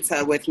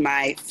Atlanta with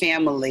my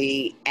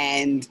family,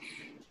 and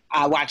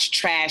I watch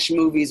trash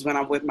movies when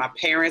I'm with my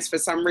parents for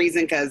some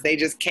reason because they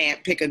just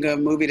can't pick a good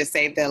movie to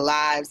save their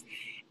lives.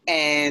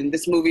 And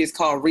this movie is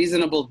called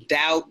Reasonable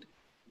Doubt.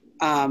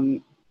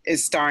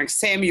 Is starring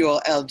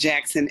Samuel L.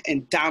 Jackson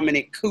and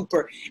Dominic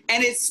Cooper.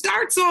 And it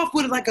starts off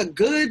with like a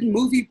good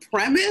movie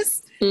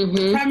premise. Mm-hmm.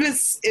 The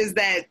premise is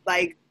that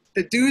like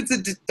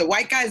the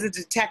white guy's a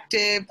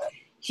detective.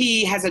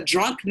 He has a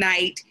drunk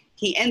night.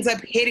 He ends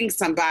up hitting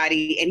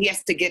somebody and he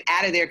has to get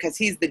out of there because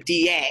he's the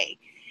DA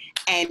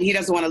and he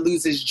doesn't want to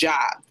lose his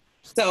job.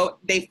 So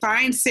they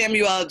find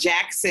Samuel L.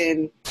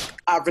 Jackson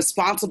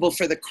responsible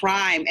for the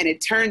crime, and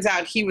it turns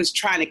out he was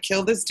trying to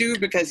kill this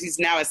dude because he's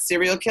now a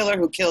serial killer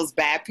who kills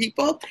bad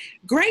people.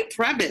 Great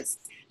premise.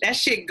 That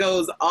shit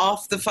goes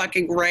off the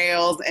fucking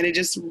rails, and it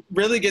just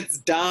really gets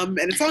dumb.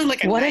 And it's only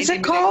like a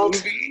 90-minute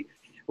movie.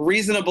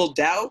 Reasonable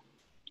Doubt.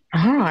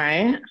 All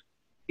right.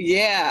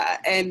 Yeah,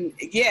 and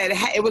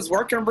it was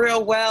working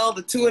real well.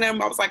 The two of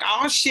them, I was like,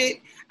 oh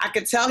shit, I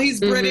could tell he's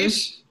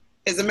British.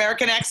 His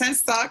American accent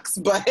sucks,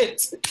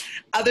 but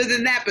other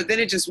than that, but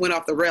then it just went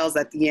off the rails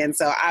at the end.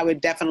 So I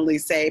would definitely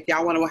say if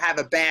y'all want to have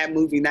a bad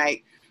movie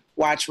night,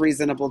 watch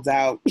Reasonable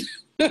Doubt.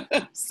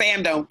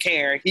 Sam don't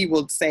care. He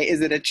will say, is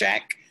it a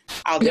check?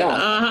 I'll do it.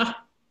 I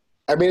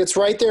mean, it's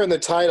right there in the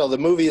title. The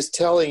movie is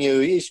telling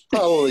you should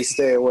probably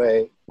stay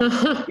away.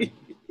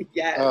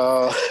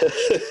 Yeah.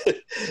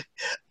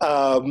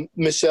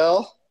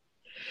 Michelle?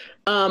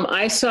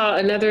 I saw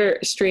another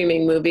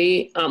streaming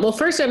movie. Well,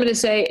 first I'm going to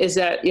say is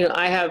that,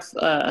 I have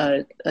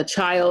a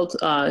child,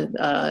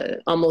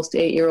 almost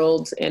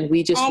 8-year-old, and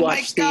we just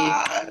watched we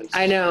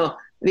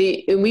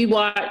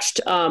watched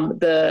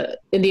the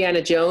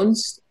Indiana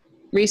Jones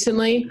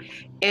recently,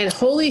 and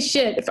holy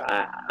shit, if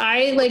I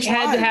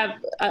had to have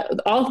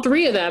all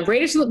 3 of them,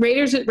 Raiders,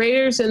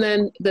 and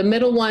then the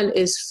middle one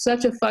is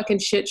such a fucking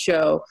shit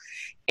show.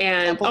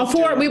 And all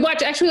 4, we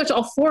watched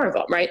all 4 of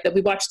them, right? That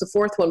we watched the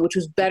 4th one, which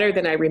was better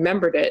than I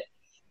remembered it.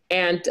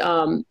 And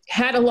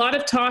had a lot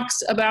of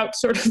talks about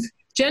sort of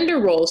gender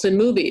roles in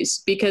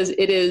movies, because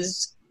it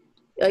is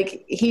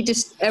like,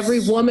 every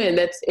woman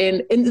that's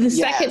in the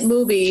second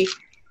movie,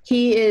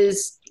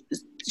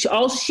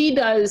 all she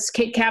does,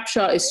 Kate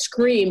Capshaw, is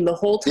scream the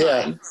whole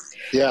time.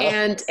 Yeah.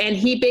 And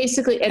he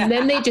basically, and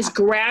then they just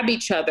grab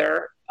each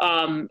other.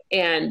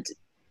 And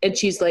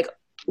she's like,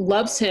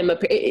 loves him.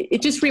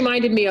 It just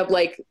reminded me of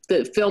like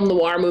the film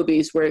noir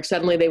movies where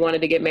suddenly they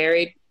wanted to get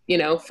married,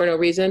 for no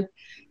reason.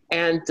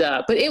 And,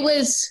 but it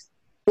was,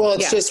 well,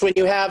 it's just when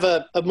you have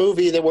a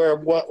movie where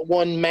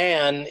one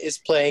man is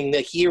playing the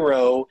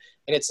hero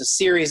and it's a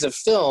series of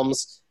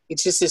films,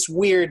 it's just this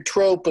weird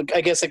trope.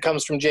 I guess it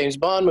comes from James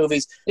Bond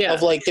movies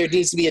of like, there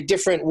needs to be a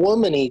different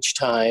woman each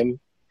time.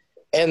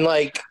 And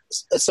like,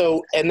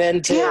 so, and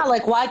then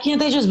like, why can't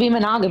they just be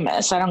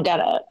monogamous? I don't get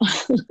it.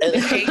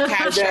 Kate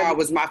Capshaw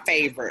was my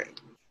favorite.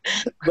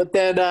 But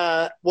then,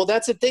 well,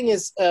 that's the thing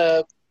is,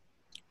 the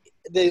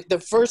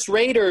first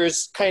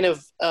Raiders kind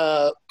of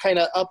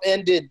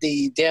upended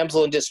the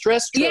damsel in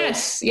distress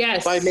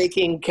trope by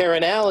making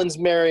Karen Allen's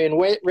Marion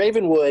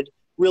Ravenwood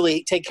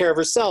really take care of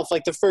herself.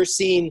 Like the first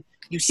scene,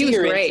 you see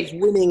her and she's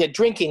winning a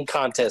drinking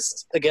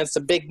contest against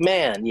a big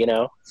man,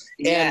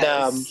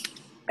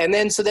 And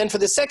then for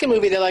the second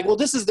movie, they're like, well,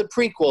 this is the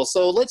prequel,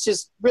 so let's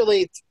just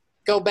really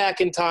go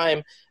back in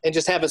time and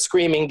just have a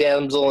screaming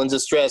damsel in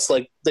distress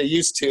like they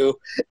used to.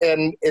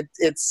 And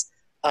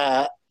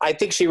I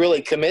think she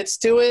really commits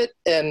to it,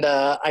 and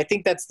I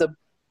think that's the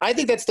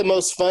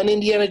most fun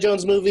Indiana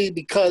Jones movie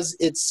because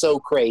it's so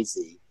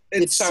crazy.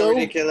 It's so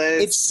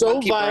ridiculous. It's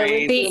so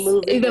violent.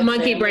 The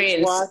monkey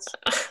brains.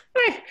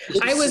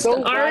 I was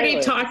already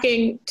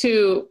talking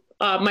to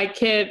my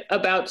kid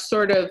about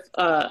sort of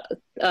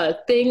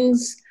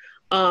things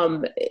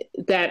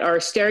that are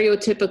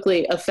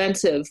stereotypically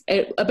offensive,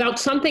 about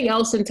something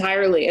else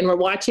entirely. And we're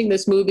watching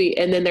this movie,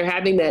 and then they're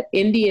having that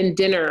Indian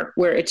dinner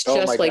where it's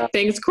just like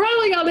things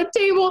crawling on the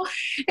table.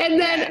 And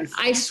then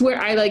I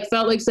swear I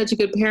felt like such a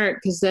good parent,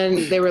 because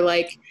then they were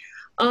like,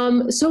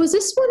 so is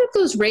this one of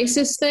those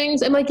racist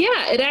things? I'm like,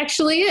 yeah, it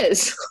actually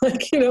is.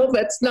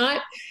 That's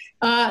not.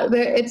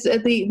 It's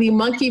the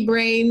monkey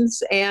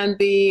brains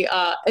and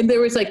and there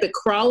was like the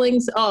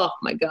crawlings. Oh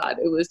my God,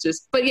 it was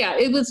just. But yeah,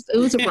 it was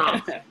a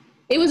romp.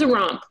 It was a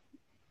romp.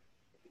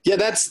 Yeah,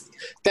 that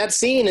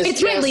scene is.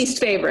 It's my least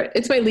favorite.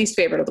 It's my least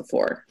favorite of the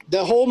 4.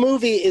 The whole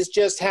movie is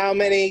just how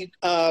many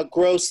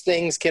gross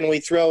things can we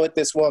throw at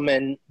this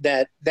woman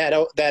that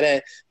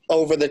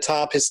over the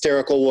top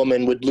hysterical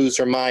woman would lose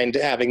her mind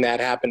having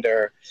that happen to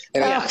her.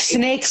 And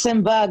snakes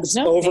and bugs.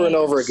 No over and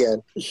over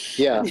again.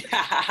 Yeah.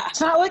 It's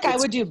not like I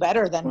would do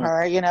better than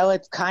her.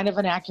 It's kind of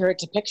an accurate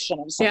depiction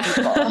of some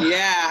people.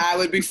 Yeah, I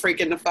would be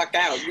freaking the fuck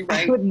out. You're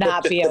right. I would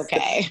not be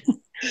okay.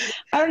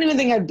 I don't even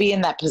think I'd be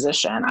in that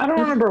position. I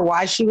don't remember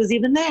why she was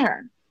even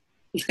there.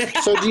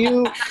 So do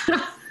you...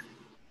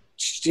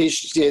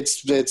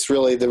 It's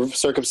really the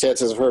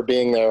circumstances of her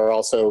being there are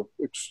also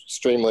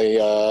extremely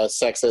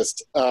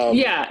sexist.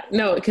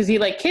 Because he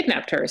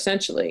kidnapped her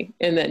essentially,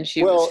 and then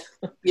she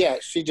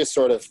she just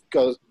sort of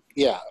goes,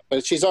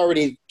 but she's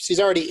already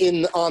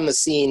on the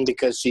scene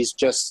because she's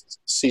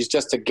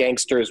just a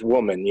gangster's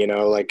woman,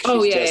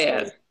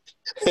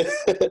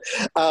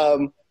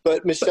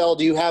 But Michelle,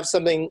 do you have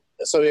something?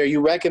 So, are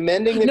you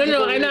recommending?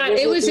 No, I'm not.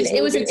 It was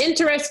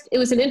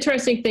an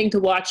interesting thing to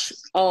watch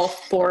all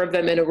 4 of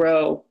them in a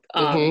row.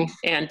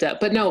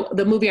 But no,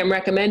 the movie I'm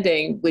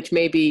recommending, which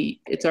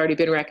maybe it's already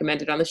been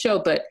recommended on the show,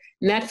 but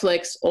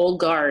Netflix, Old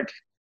Guard.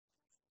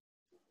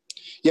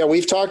 Yeah,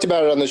 we've talked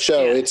about it on the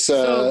show. Yeah, it's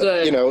so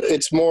good.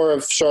 It's more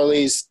of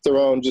Charlize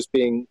Theron just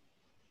being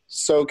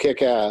so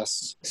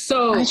kick-ass.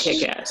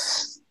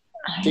 Kick-ass.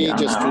 She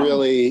just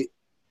really.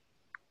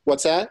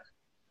 What's that?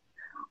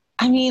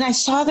 I mean, I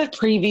saw the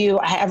preview.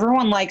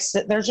 Everyone likes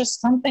it. There's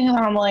just something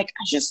that I'm like,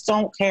 I just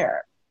don't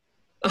care.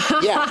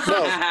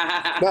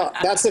 Yeah, no,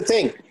 that's the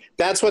thing.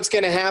 That's what's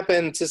going to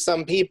happen to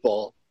some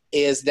people,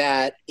 is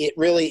that it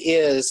really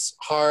is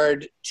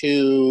hard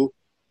to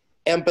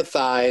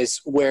empathize,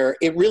 where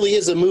it really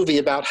is a movie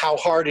about how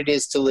hard it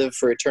is to live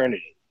for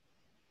eternity,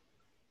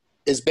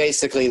 is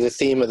basically the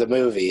theme of the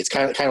movie. It's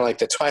kind of like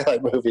the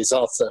Twilight movies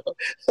also.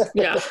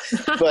 Yeah.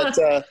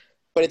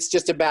 But it's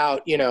just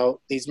about,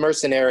 these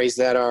mercenaries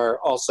that are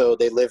also,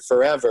 they live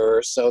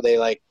forever. So they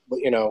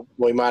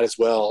we might as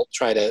well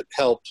try to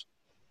help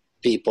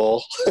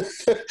people.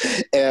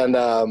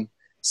 And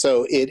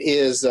so it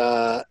is,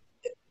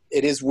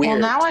 It is weird. Well,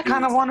 now I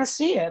kind of want to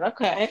see it.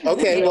 Okay.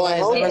 Okay. Well, I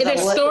hope the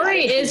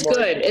story is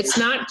good. It's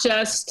not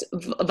just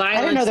violence.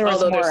 I didn't know there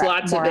was there's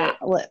lots of it.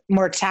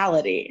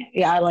 Mortality.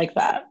 Yeah, I like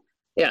that.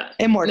 Yeah.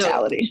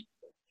 Immortality.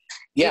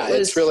 Yeah,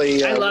 it's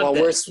really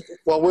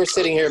while we're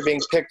sitting here being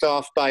picked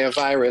off by a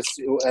virus,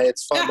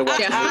 it's fun to watch.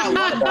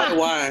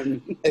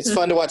 It's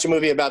fun to watch a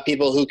movie about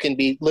people who can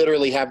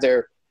literally have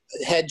their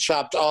head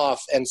chopped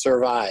off and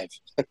survive.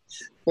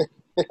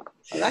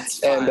 That's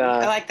fun. And,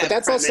 I like that.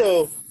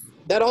 But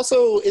that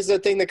also is a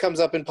thing that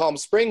comes up in Palm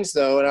Springs,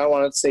 though, and I don't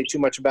want to say too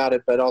much about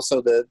it. But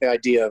also the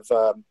idea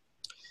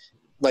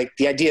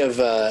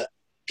of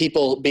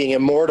people being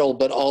immortal,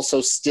 but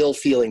also still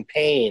feeling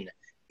pain,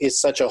 is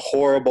such a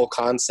horrible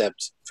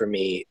concept for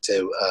me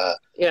to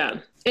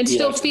and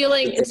still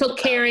still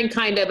caring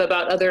kind of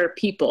about other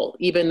people,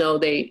 even though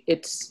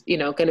it's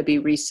going to be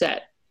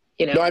reset.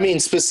 No, I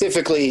mean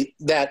specifically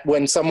that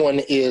when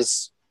someone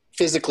is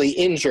physically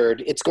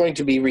injured, it's going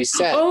to be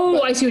reset.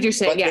 I see what you're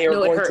saying. But they are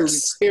going to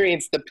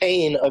experience the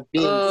pain of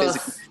being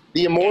physical.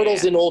 The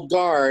Immortals in Old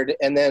Guard,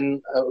 and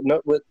then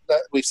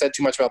we've said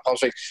too much about Palm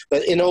Springs,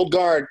 but in Old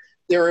Guard,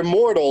 they're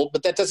immortal,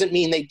 but that doesn't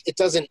mean it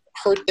doesn't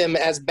hurt them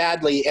as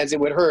badly as it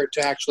would hurt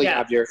to actually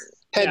have your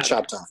head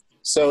chopped off.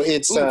 So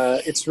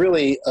it's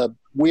really a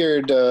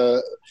weird.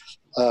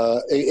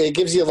 It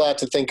gives you a lot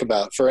to think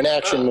about for an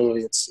action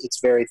movie. It's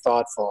very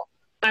thoughtful.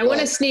 I want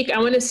to sneak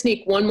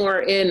one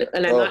more in,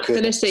 and I'm not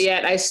finished it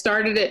yet. I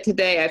started it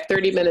today. I have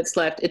 30 minutes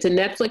left. It's a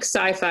Netflix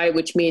sci-fi,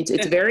 which means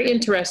it's very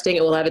interesting.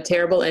 It will have a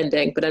terrible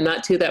ending, but I'm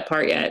not to that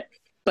part yet.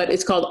 But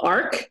it's called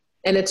Ark.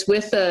 And it's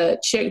with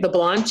the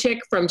blonde chick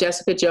from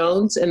Jessica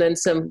Jones, and then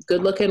some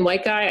good-looking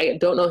white guy. I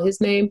don't know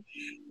his name,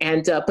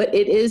 and but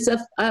it is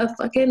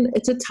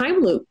it's a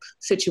time loop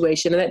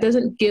situation, and that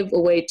doesn't give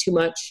away too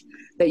much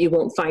that you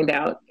won't find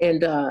out.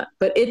 And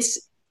but it's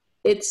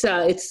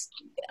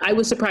I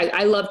was surprised.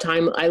 I love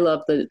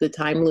the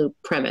time loop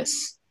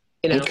premise.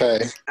 Okay.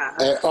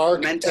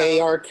 Ark,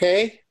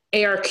 A-R-K?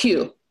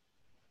 A-R-Q.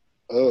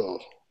 Oh.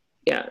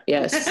 Yeah.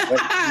 Yes.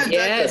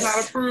 Yes.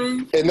 Not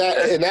approved. In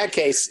that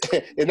case,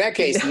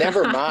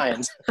 never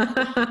mind.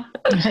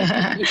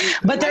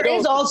 But there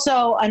is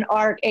also an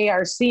ARC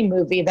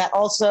movie that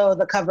also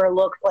the cover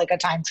looked like a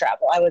time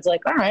travel. I was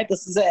like, all right,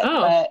 this is it.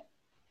 But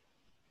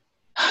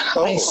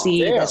I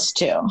see this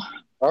too.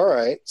 All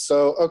right.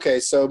 So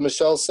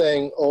Michelle's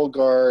saying Old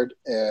Guard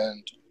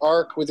and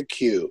ARC with a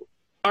Q.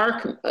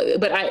 ARC,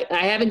 but I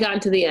haven't gotten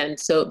to the end.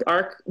 So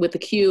ARC with a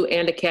Q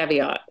and a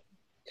caveat.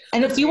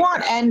 And if you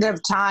want End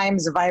of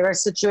Times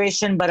virus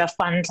situation, but a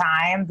fun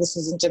time, this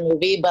isn't a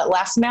movie, but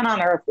Last Man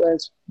on Earth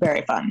was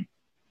very fun.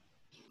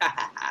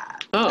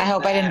 I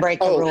hope I didn't break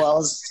the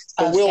rules.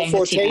 The Will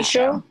Forte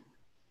show?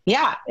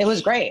 Yeah, it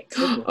was great.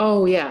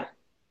 Oh, yeah.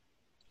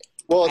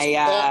 Well,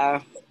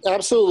 it's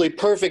absolutely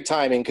perfect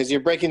timing because you're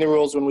breaking the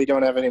rules when we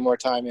don't have any more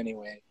time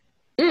anyway.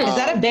 Is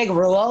that a big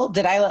rule? Are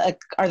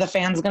the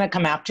fans going to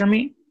come after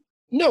me?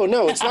 No,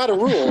 it's not a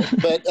rule,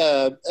 but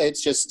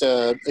it's just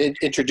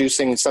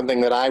introducing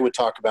something that I would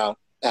talk about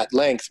at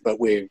length, but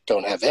we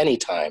don't have any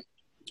time.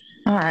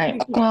 All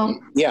right. Well,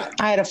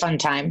 I had a fun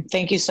time.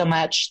 Thank you so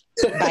much.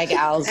 Bye,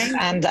 gals.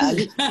 And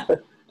I'm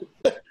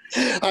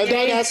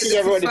not asking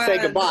everyone to say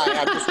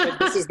goodbye.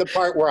 This is the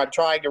part where I'm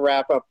trying to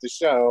wrap up the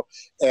show,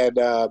 and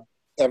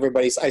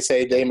I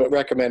say they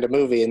recommend a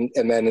movie,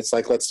 and then it's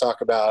like, let's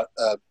talk about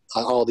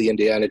all the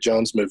Indiana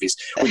Jones movies,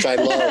 which I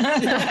love.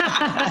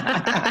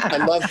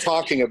 I love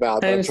talking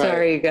about. I'm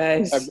sorry, you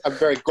guys. I'm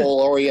very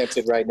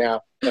goal-oriented right now,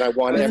 and I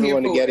want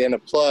everyone to get in a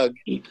plug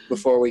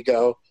before we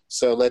go.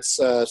 So let's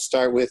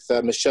start with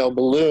Michelle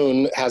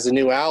Balloon has a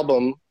new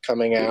album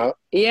coming out.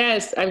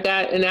 Yes, I've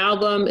got an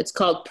album. It's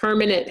called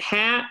Permanent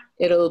Hat.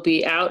 It'll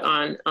be out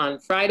on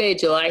Friday,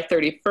 July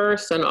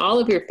 31st on all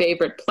of your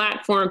favorite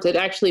platforms. It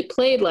actually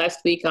played last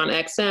week on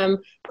XM,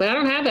 but I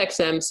don't have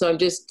XM, so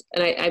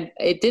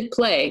it did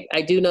play.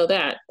 I do know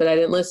that, but I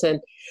didn't listen.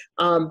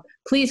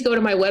 Please go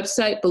to my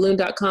website,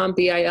 balloon.com,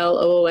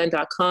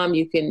 BILOON.com.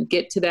 You can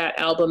get to that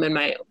album and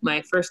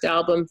my first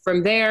album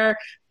from there.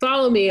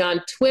 Follow me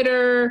on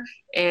Twitter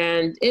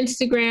and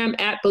Instagram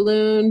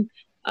 @Balloon.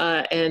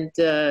 And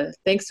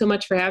thanks so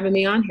much for having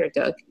me on here,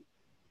 Doug.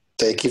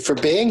 Thank you for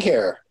being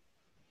here.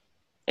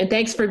 And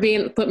thanks for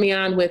put me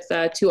on with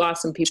two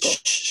awesome people.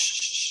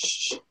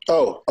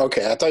 Oh,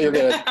 okay. I thought you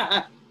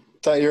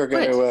were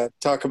going to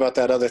talk about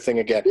that other thing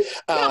again.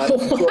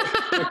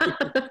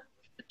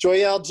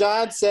 Joyelle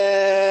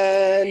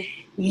Johnson.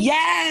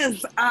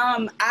 Yes,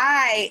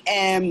 I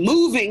am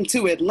moving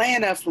to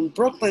Atlanta from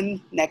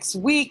Brooklyn next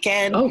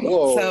weekend.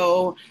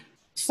 So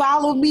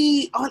follow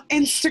me on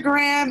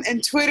Instagram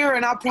and Twitter,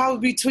 and I'll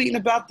probably be tweeting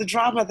about the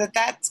drama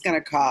that's going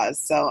to cause.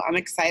 So I'm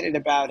excited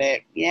about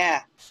it.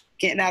 Yeah,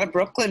 getting out of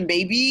Brooklyn,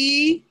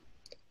 baby.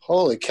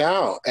 Holy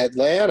cow,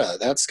 Atlanta.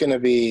 That's going to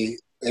be,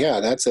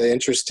 that's an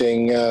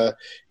interesting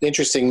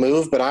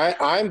move. But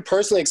I'm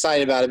personally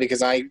excited about it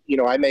because I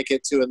make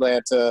it to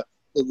Atlanta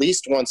at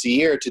least once a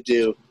year to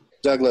do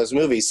Doug Loves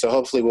Movies. So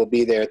hopefully we'll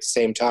be there at the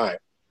same time.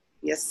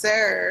 Yes,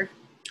 sir.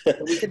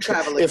 We could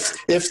travel if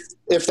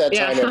that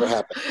time ever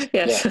happens.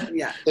 Yes.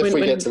 Yeah. If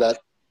we get to that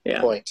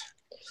Yeah. point.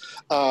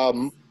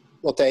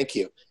 Well, thank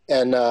you.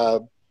 And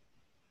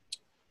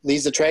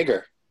Lisa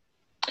Traeger.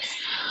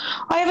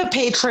 I have a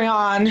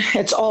Patreon.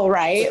 It's all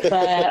right, but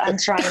I'm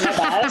trying my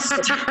best.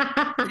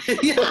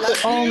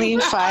 Only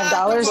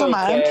 $5 a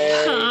month.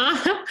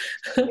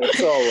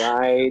 It's all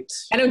right.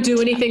 I don't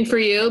do anything for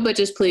you, but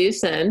just please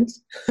send.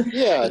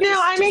 Yeah.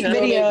 I make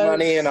videos.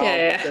 Money and all.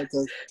 Yeah.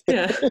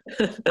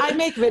 I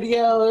make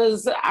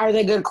videos. Are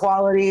they good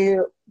quality?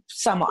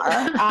 Some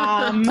are.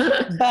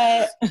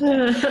 But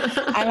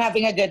I'm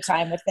having a good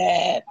time with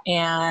it.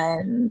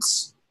 And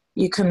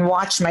you can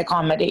watch my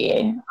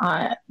comedy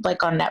on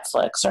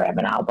Netflix, or I have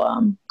an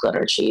album,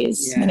 Glitter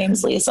Cheese. Yeah. My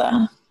name's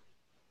Lisa.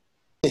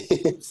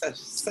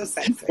 So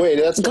sexy. Wait,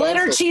 that's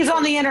Glitter Cheese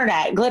on the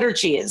internet. Glitter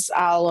Cheese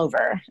all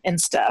over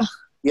Insta.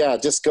 Yeah,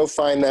 just go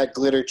find that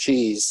Glitter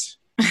Cheese.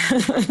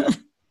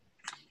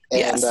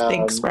 Yes,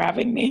 thanks for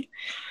having me.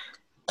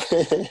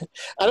 I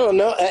don't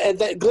know.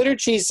 That Glitter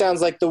Cheese sounds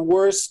like the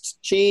worst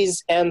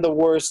cheese and the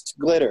worst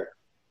glitter.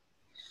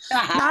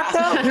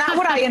 Not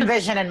what I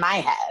envision in my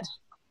head.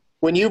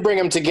 When you bring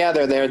them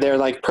together, they're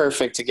like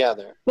perfect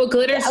together. Well,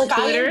 glitter is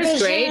envision-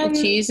 great and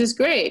cheese is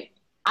great.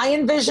 I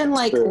envision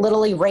like True.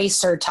 little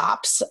eraser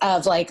tops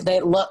of like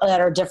that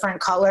are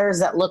different colors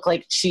that look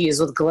like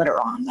cheese with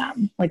glitter on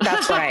them. Like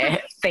that's what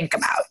I think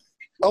about.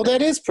 Oh,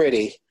 that is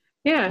pretty.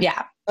 Yeah.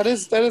 Yeah. That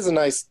is a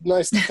nice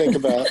to think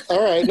about.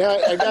 All right, now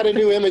I got a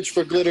new image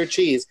for Glitter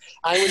Cheese.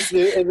 I was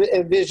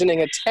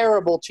envisioning a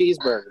terrible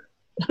cheeseburger.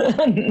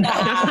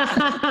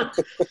 A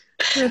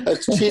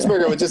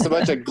cheeseburger with just a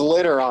bunch of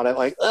glitter on it,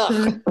 like,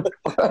 ugh.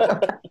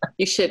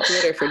 You shit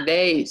glitter for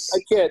days. I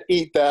can't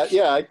eat that.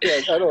 Yeah, I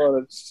can't. I don't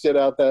want to shit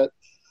out that.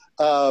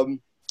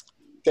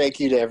 Thank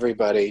you to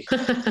everybody.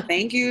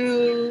 Thank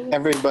you.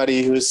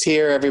 Everybody who's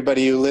here,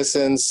 everybody who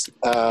listens.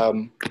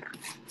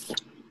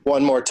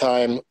 One more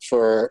time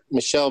for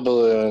Michelle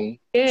Balloon,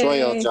 Yay.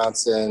 Joy L.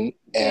 Johnson,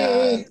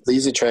 and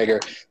Lisa Traeger.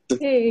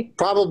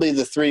 Probably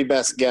the three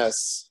best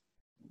guests.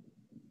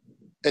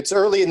 It's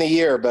early in the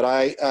year, but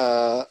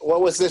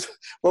what was this?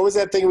 What was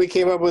that thing we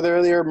came up with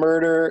earlier?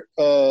 Murder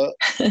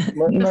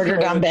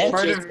dumb bitch.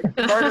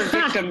 Murder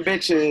victim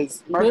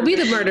bitches. We'll be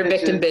the murder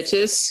victim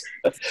bitches.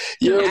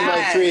 You're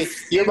my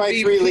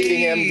three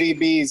leading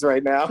MVBs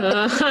right now.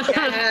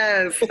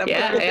 Yes. The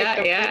murder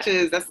victim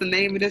bitches. That's the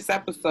name of this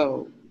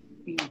episode.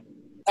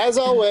 As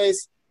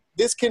always,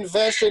 this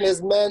confession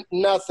has meant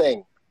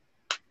nothing.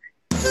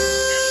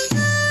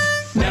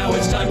 Now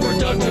it's time for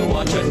Doug to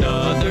watch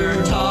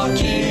another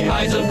talkie.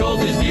 Eyes of gold,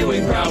 his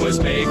viewing prowess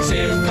makes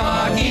him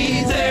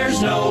cocky.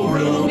 There's no